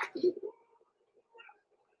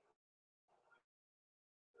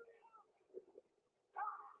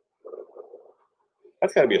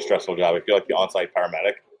 That's got to be a stressful job. I feel like the on-site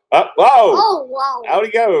paramedic. Whoa! Oh, wow. Out he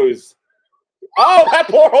goes. Oh, that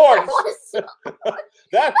poor horse!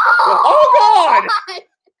 That. Oh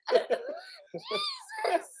God!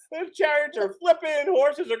 The chariots are flipping.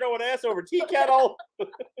 Horses are going ass over tea kettle.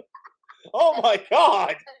 Oh my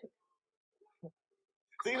God!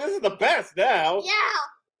 See, this is the best now. Yeah.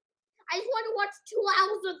 I just want to watch 2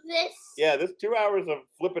 hours of this. Yeah, this 2 hours of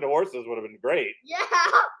flipping horses would have been great. Yeah.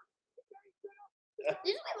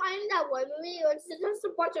 This reminds me of that one movie. It's just a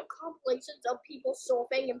bunch of compilations of people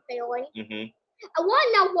surfing and failing. Mm-hmm. I want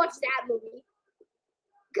to now watch that movie.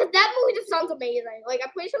 Because that movie just sounds amazing. Like,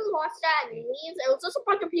 I'm pretty sure we watched that and it was just a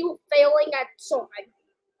bunch of people failing at surfing.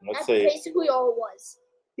 Let's That's see. basically all it was.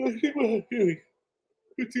 Let's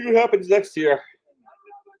see what happens next year.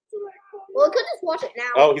 Well, we could just watch it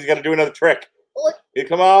now. Oh, he's got to do another trick. Well, Hey,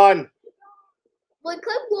 come on. we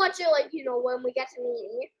could watch it, like, when we get to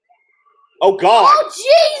meet. Oh, God. Oh,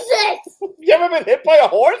 Jesus! You ever been hit by a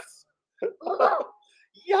horse? Oh,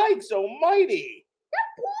 Yikes almighty. that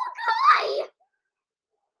poor guy!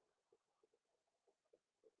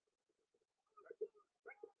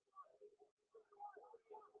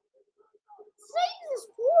 this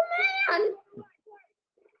poor man.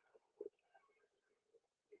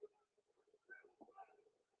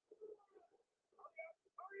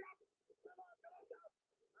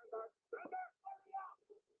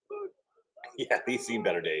 Yeah, these seen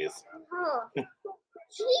better days. Huh.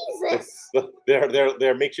 Jesus.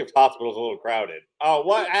 Their makeshift hospital's a little crowded. Oh,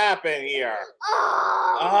 what happened here?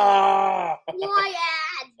 Oh, Ah! my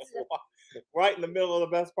ads. Right in the middle of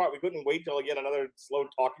the best part. We couldn't wait till we get another slow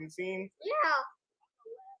talking scene. Yeah.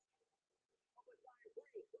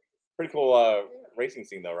 Pretty cool racing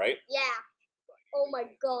scene though, right? Yeah. Oh my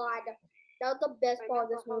God. That was the best part of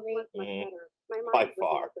this movie. Much better. My By mind was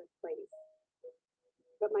far. in a good place.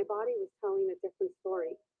 But my body was telling a different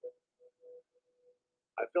story.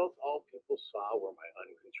 I felt all people saw were my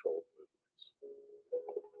uncontrolled movements.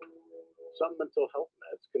 Some mental health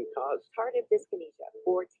meds can cause. Tardive dyskinesia,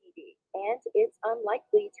 or TD, and it's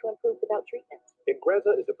unlikely to improve without treatment.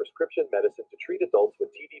 Ingrezza is a prescription medicine to treat adults with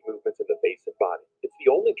TD movements in the face and body. It's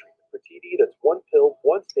the only treatment for TD that's one pill,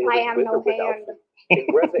 once daily, I have with no or without hand. food.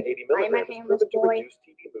 Ingrezza 80 I am a milligrams is handless proven to boy. reduce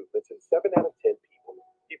TD movements in 7 out of 10 people.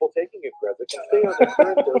 People taking Ingrezza can stay on their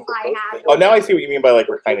current dose of I most have Oh, pain now I see what you mean by like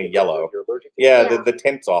we're When kind of taking Ingrezza, yellow. you're allergic to Yeah, Yeah. the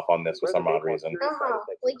tint's off on this for Ingrezza some may odd cause reason. serious side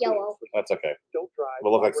effects, We're including yellow. sleep. That's okay. Don't drive,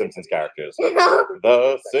 We'll look like operate Simpsons medication. characters.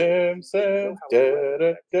 The Simpsons.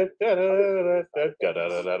 Simpsons.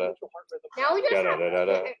 Now we just have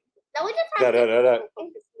to. Now we just have to.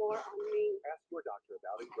 Focus more on me. Ask your doctor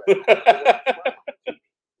about Ingrezza.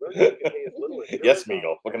 Learn that you can pay as little as Yes, $0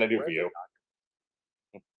 Meagle. What can I do for you?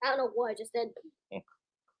 I don't know what I just did.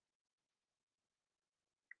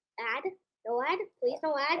 Ad? No ad? Please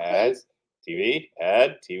no ad, Ads, please. TV,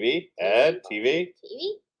 ad, TV, ad, TV.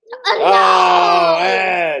 TV? Oh, No!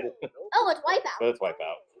 ad. Oh, it's Wipeout. Let's wipe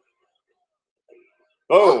out.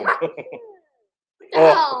 Boom.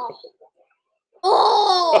 Oh!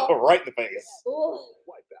 Oh! Right in the face. Oh!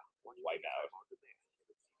 Wipe out.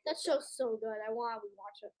 That show's so good. I want to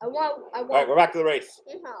rewatch it. I All right, want. we're back to the race.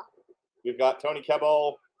 Uh-huh. We've got Tony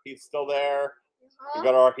Kebbell. He's still there. We've Uh-huh.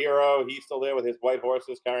 got our hero. He's still there with his white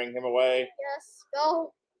horses carrying him away. Yes,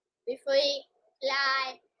 go. Be free.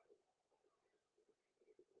 Fly.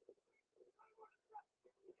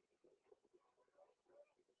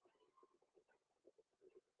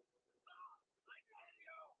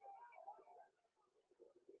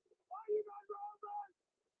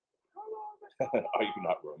 Are you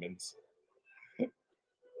not Romans? Come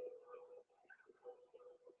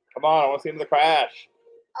on, I want to see him in the crash.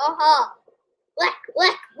 Uh-huh. Whack.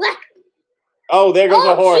 Oh, there goes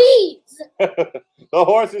the horse. Jeez. The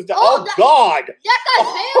horse is down. Oh, Oh, God. That guy's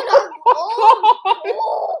hand on.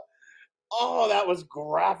 Oh. Oh, that was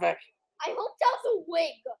graphic. I hope that was a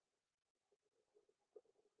wig.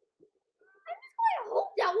 I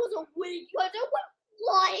hope that was a wig because it went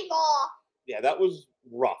flying off. Yeah, that was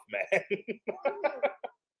rough, man. I'm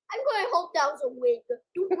going to hope that was a wig.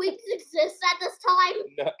 Do wigs exist at this time?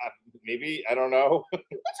 No, maybe, I don't know.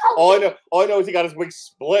 Let's hope All I they- know is he got his wig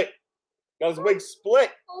split. Got his wig split.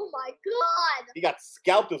 Oh my god. He got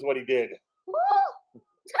scalped is what he did. Oh.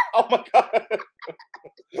 Oh my God.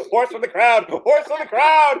 Horse from the crowd. Horse from the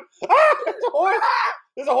crowd. Ah, there's a horse.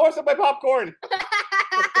 There's a horse in my popcorn.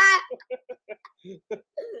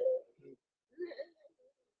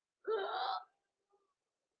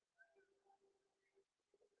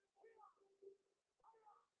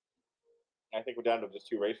 I think we're down to just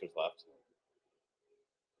 2 racers left.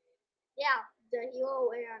 Yeah, the hero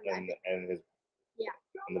And his Yeah.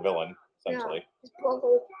 and the villain, essentially. his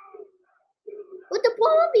brother. Would the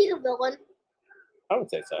brother be the villain? I would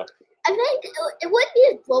say so. I think it wouldn't be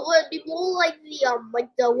his brother. It'd be more like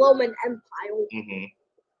the Roman Empire. Mm-hmm.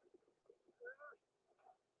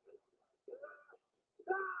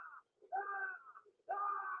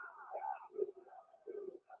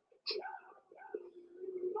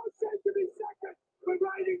 We're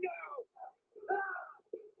riding now.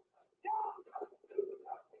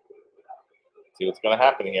 See what's going to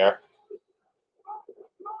happen here.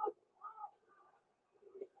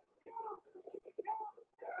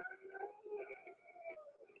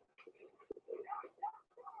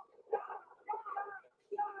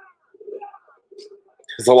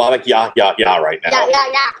 There's a lot of yeah right now.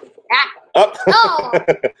 Yeah. Up. Oh. Ah,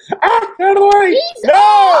 out of the way. He's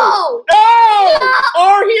No!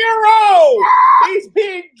 Our hero! He's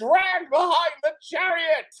being dragged behind the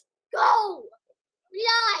chariot. Go!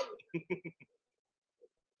 Fly!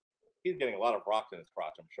 He's getting a lot of rocks in his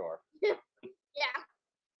crotch, I'm sure. Yeah.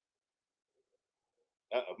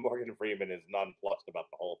 Morgan Freeman is nonplussed about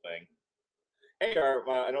the whole thing. Hey,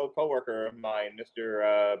 an old coworker of mine,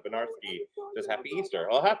 Mr. Benarski, says Happy Easter.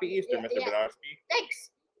 Well, Happy Easter, Yeah, Mr. yeah. Benarski. Thanks.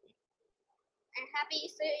 And happy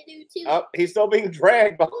Easter to you too. Oh, he's still being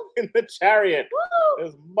dragged behind the chariot. Woo!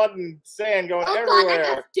 There's mud and sand going Oh everywhere.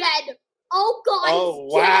 god, that guy's dead. Oh god, Oh,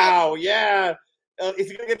 he's wow, dead. yeah. Is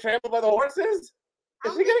he going to get trampled by the horses? Is I he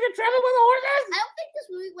don't going to get trampled by the horses? don't think this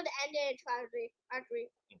movie would end in a tragedy. Actually,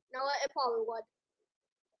 no, it probably would.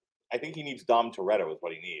 I think he needs Dom Toretto is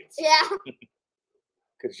what he needs. Yeah.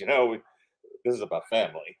 Because, you know, this is about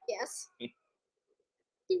family. Yes.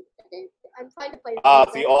 I'm trying to play.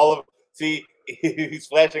 See, he's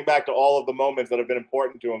flashing back to all of the moments that have been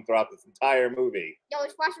important to him throughout this entire movie. No,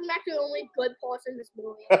 it's flashing back to the only good parts in this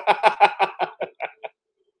movie.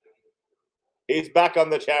 He's back on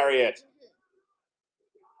the chariot.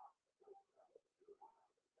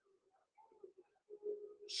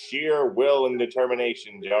 Sheer will and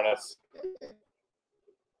determination, Jonas.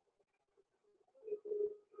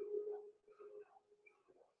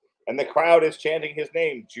 And the crowd is chanting his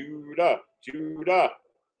name, Judah, Judah.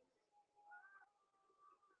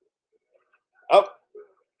 Oh, If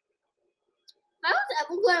I was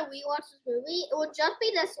ever going to rewatch this movie, it would just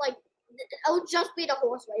be this, like, it would just be the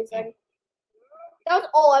horse racing. That was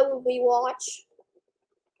all I would rewatch.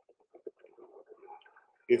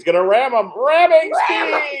 he's gonna ram him. Ramming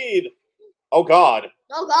speed. Oh God.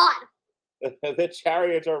 Oh god. The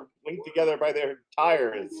chariots are linked together by their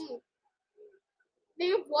tires. Mm-hmm.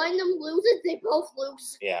 If one of them loses, they both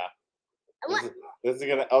lose. Yeah. I want, This is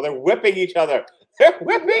gonna. Oh, they're whipping each other. They're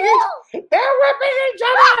whipping each. They're whipping each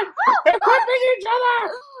other. They're whipping each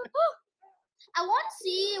other. I want to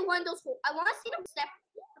see one of those. I want to see the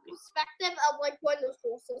perspective of like one of those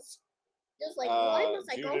horses. Just like one, just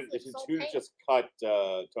like go through so Judah pain. just cut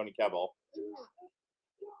Tony Kebbell. Mhm.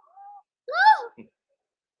 No!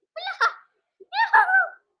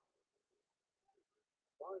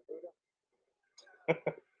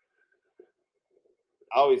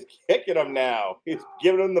 Oh, he's kicking him now. He's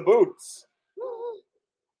giving him the boots.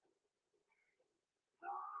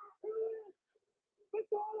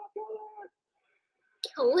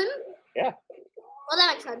 Kill him? Yeah. Well,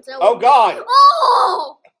 that makes sense. Oh God.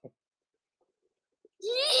 Oh!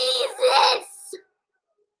 Jesus!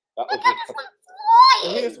 That Look, was I just went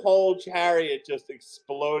flying! his whole chariot just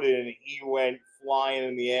exploded and he went flying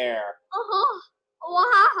in the air. Uh-huh.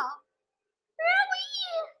 Wow.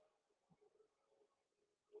 Really?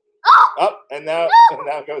 Oh! Up and now, No! and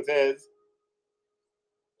now goes his.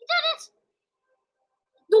 He did it!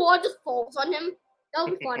 The door just falls on him. That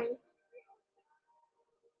would be funny.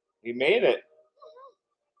 He made it.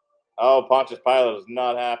 Oh, Pontius Pilate is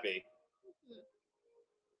not happy.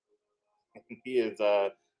 He is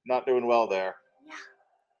not doing well there. Yeah.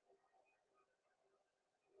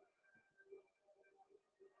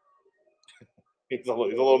 He's a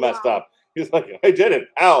little messed up. He's like, I did it.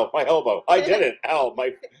 Ow, my elbow. I did it. Ow,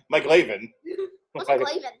 my glavin. What's a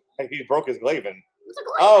glavin? He broke his glavin. What's a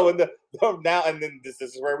glavin? Oh, and now and then this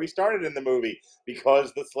is where we started in the movie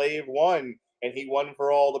because the slave won and he won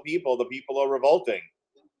for all the people. The people are revolting.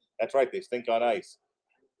 That's right. They stink on ice.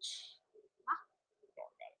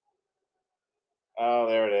 Oh,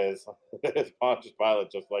 there it is. It's Pontius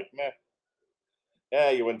Pilate just like, meh.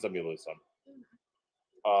 Yeah, you win some, you lose some.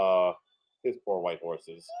 His poor white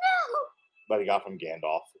horses that he got from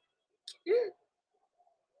Gandalf.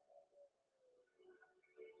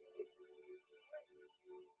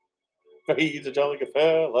 For he's a jolly good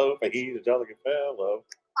fellow. For he's a jolly good fellow.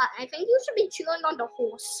 I think you should be cheering on the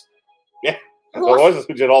horse. Yeah, the horses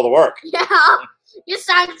who did all the work. Yeah. You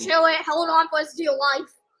signed to chill it, hold on for his dear life.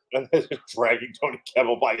 And they're just dragging Tony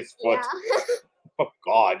Kebbell by his foot. Yeah. Oh,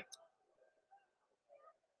 God.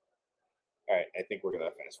 All right, I think we're going to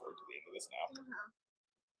fast forward to the end of this now.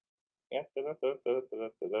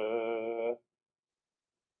 Yeah.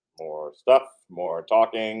 More stuff, more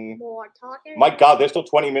talking. More talking. My God, there's still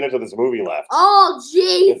 20 minutes of this movie left. Oh,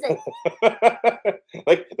 Jesus.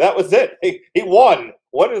 Like, that was it. He won.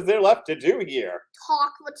 What is there left to do here?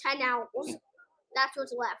 Talk for 10 hours. That's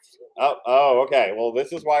what's left. Oh, okay. Well,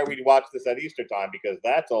 this is why we watch this at Easter time, because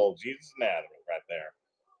that's old Jesus Nazareth right there.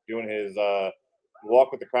 Doing his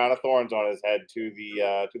walk with the crown of thorns on his head to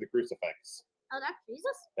the crucifix. Oh, that's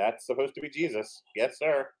Jesus? That's supposed to be Jesus. Yes,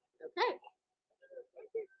 sir. Okay.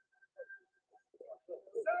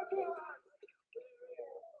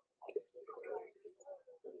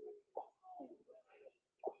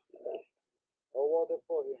 No water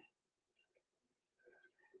for him.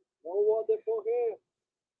 No water for him.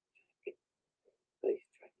 Please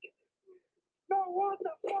try to get him. No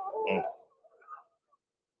water for him.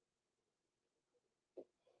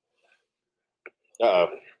 Uh-oh.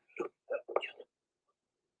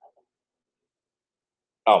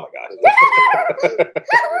 Oh, my God.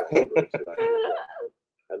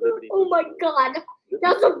 I liberty. Oh my god.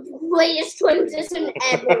 That's the greatest transition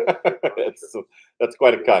ever. That's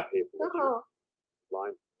quite a cut. Uh-huh.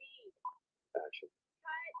 Line. Action.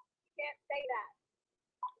 Can't say that.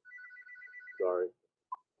 Sorry.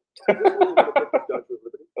 Is this where we're gonna put the Statue of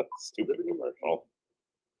Liberty? Stupid commercial.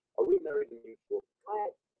 Are we married and mutual?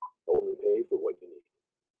 Only pay for what you need.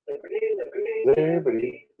 Liberty, liberty.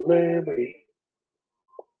 Liberty, liberty.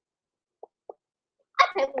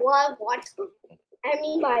 I love watching. I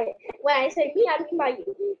mean by when I say me, I mean by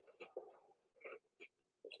you.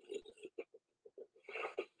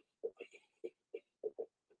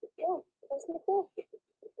 Oh, that's not cool.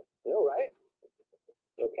 You know, right?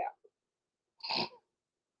 No cap.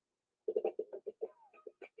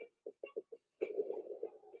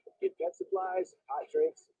 Get pet supplies, hot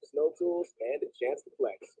drinks, snow tools, and a chance to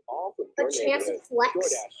flex. All from A your chance to neighborhood. flex.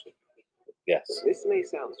 DoorDash. Yes. This may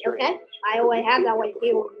sound strange. Okay, I always have that way too.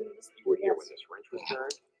 You were here when this wrench was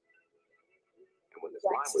turned, and when this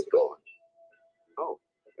line was gone. Oh,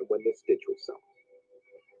 and when this stitch was sewn.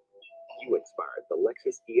 You inspired the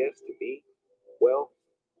Lexus ES to be, well,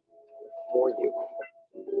 more you.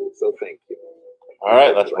 So thank you. All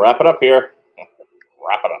right, let's wrap it up here.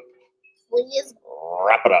 Wrap it up. Please.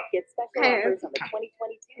 Wrap it up. Get special offers on the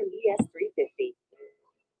 2022 ES350.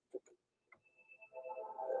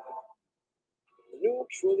 New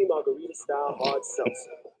Truly Margarita Style Hard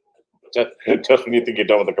Seltzer. Just when you think you're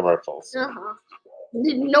done with the commercials. Uh-huh.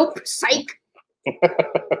 Nope, psych.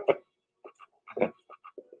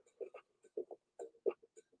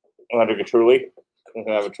 Want to drink a Truly? You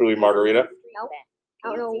can have a Truly margarita. Nope. I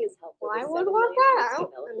don't know why I would want that.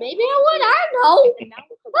 Maybe I would. I don't know.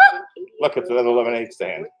 Look, it's another lemonade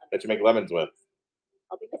stand that you make lemons with.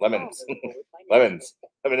 Lemons. Lemons.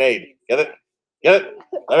 Lemonade. Get it? Get it?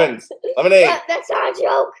 Lemons. Lemonade. That's not a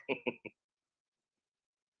joke.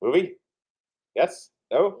 Movie? Yes?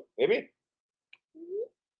 No? Maybe?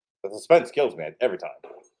 The suspense kills me every time.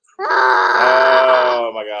 Ah!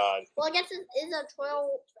 Oh my god. Well, I guess it is a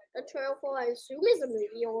trail for, I assume, is a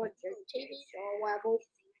movie or a TV show or whatever.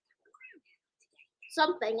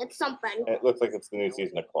 Something. It's something. It looks like it's the new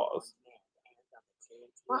season of Claws.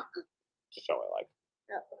 What? It's a show I like.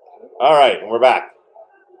 All right, we're back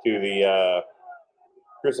to the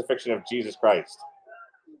crucifixion of Jesus Christ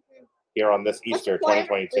here on this Easter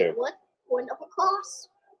 2022. Wait, what point of a cross?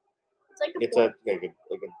 It's like It's like an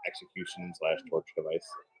execution / torture device.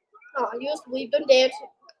 Oh, you just leave them there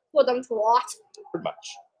for them to rot. Pretty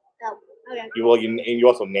much. Oh, okay. You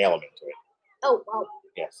also nail them into it. Oh, wow.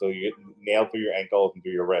 Yeah, so you nail through your ankles and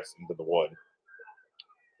through your wrists into the wood.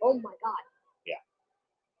 Oh my god. Yeah.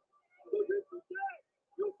 They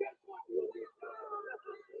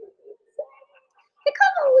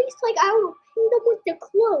could at least, like, I don't know, paint them with their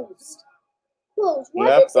clothes. Why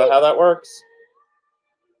Yep, that's how that works.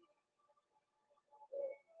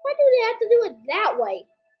 Why do they have to do it that way?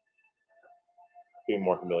 Be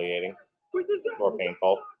more humiliating, more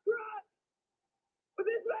painful.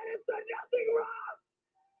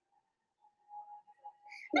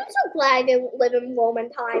 I'm so glad I didn't live in Roman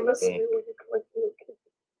times. Today,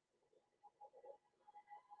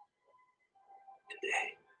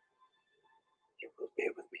 You will be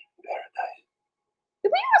with me in paradise. Do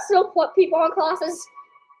we still put people on crosses?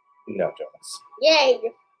 No, Jonas. Yay!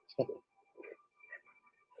 Father,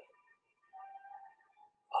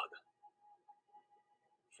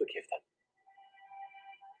 forgive them,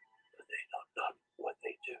 for they know not what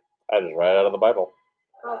they do. That is right out of the Bible.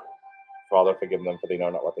 Oh. Father, forgive them, for they know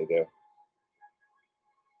not what they do.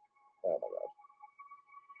 Oh my god.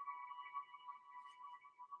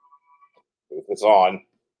 If it's on.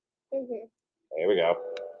 Mm-hmm. There we go.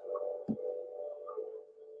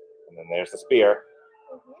 And then there's the spear.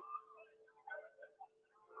 Mm-hmm.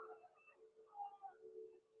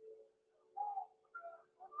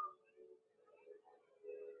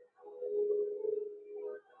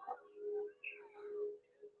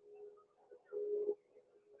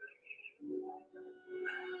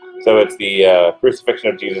 So it's the crucifixion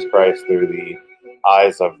of Jesus Christ through the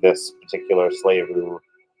eyes of this particular slave who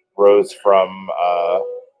rose from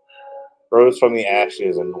the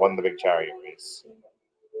ashes and won the big chariot race.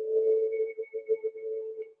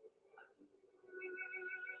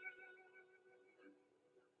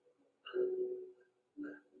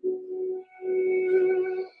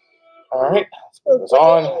 All right, let's put this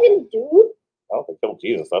on. What did they even do? Oh, they killed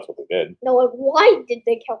Jesus. That's what they did. No, like, why did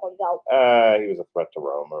they kill him though? He was a threat to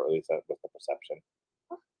Rome, or at least that was the perception.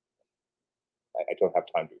 I don't have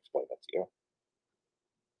time to explain that to you.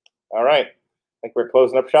 All right, I think we're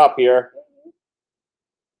closing up shop here,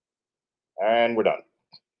 and we're done.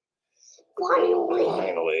 Finally.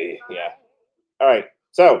 Finally, yeah. All right,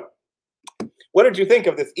 So, what did you think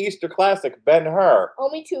of this Easter classic, Ben-Hur?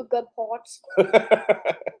 Only 2 good parts.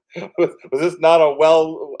 was this not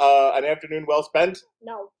an afternoon well spent?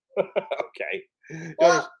 No. Okay.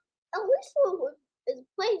 Well, at least it's a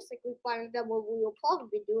place like we find out what we will probably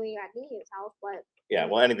be doing at Nina's house, but Yeah,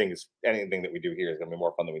 well, anything that we do here is gonna be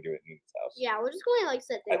more fun than we do at Nina's house. yeah, we're just going to like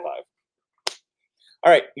sit there. High five.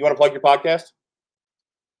 All right, you want to plug your podcast?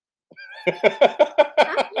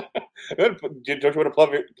 Good. Don't you want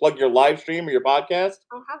to plug your live stream or your podcast?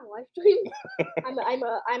 I don't have a live stream.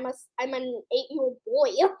 I'm an 8-year-old boy.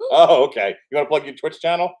 Oh, okay. You want to plug your Twitch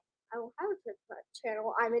channel? I don't have a Twitch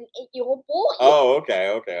channel. I'm an 8-year-old boy. Oh, okay.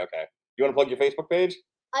 You want to plug your Facebook page?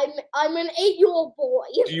 I'm an 8-year-old boy.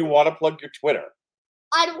 Do you want to plug your Twitter?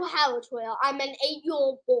 I don't have a Twitter. I'm an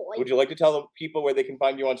 8-year-old boy. Would you like to tell the people where they can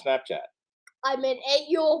find you on Snapchat? I'm an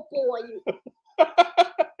 8-year-old boy.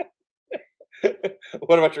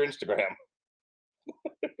 What about your Instagram?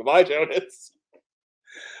 Goodbye, Jonas.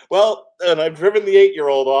 Well, and I've driven the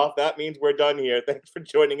 8-year-old off. That means we're done here. Thanks for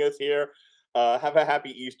joining us here. Have a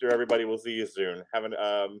happy Easter, everybody. We'll see you soon.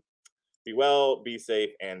 Be well, be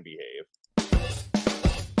safe, and behave.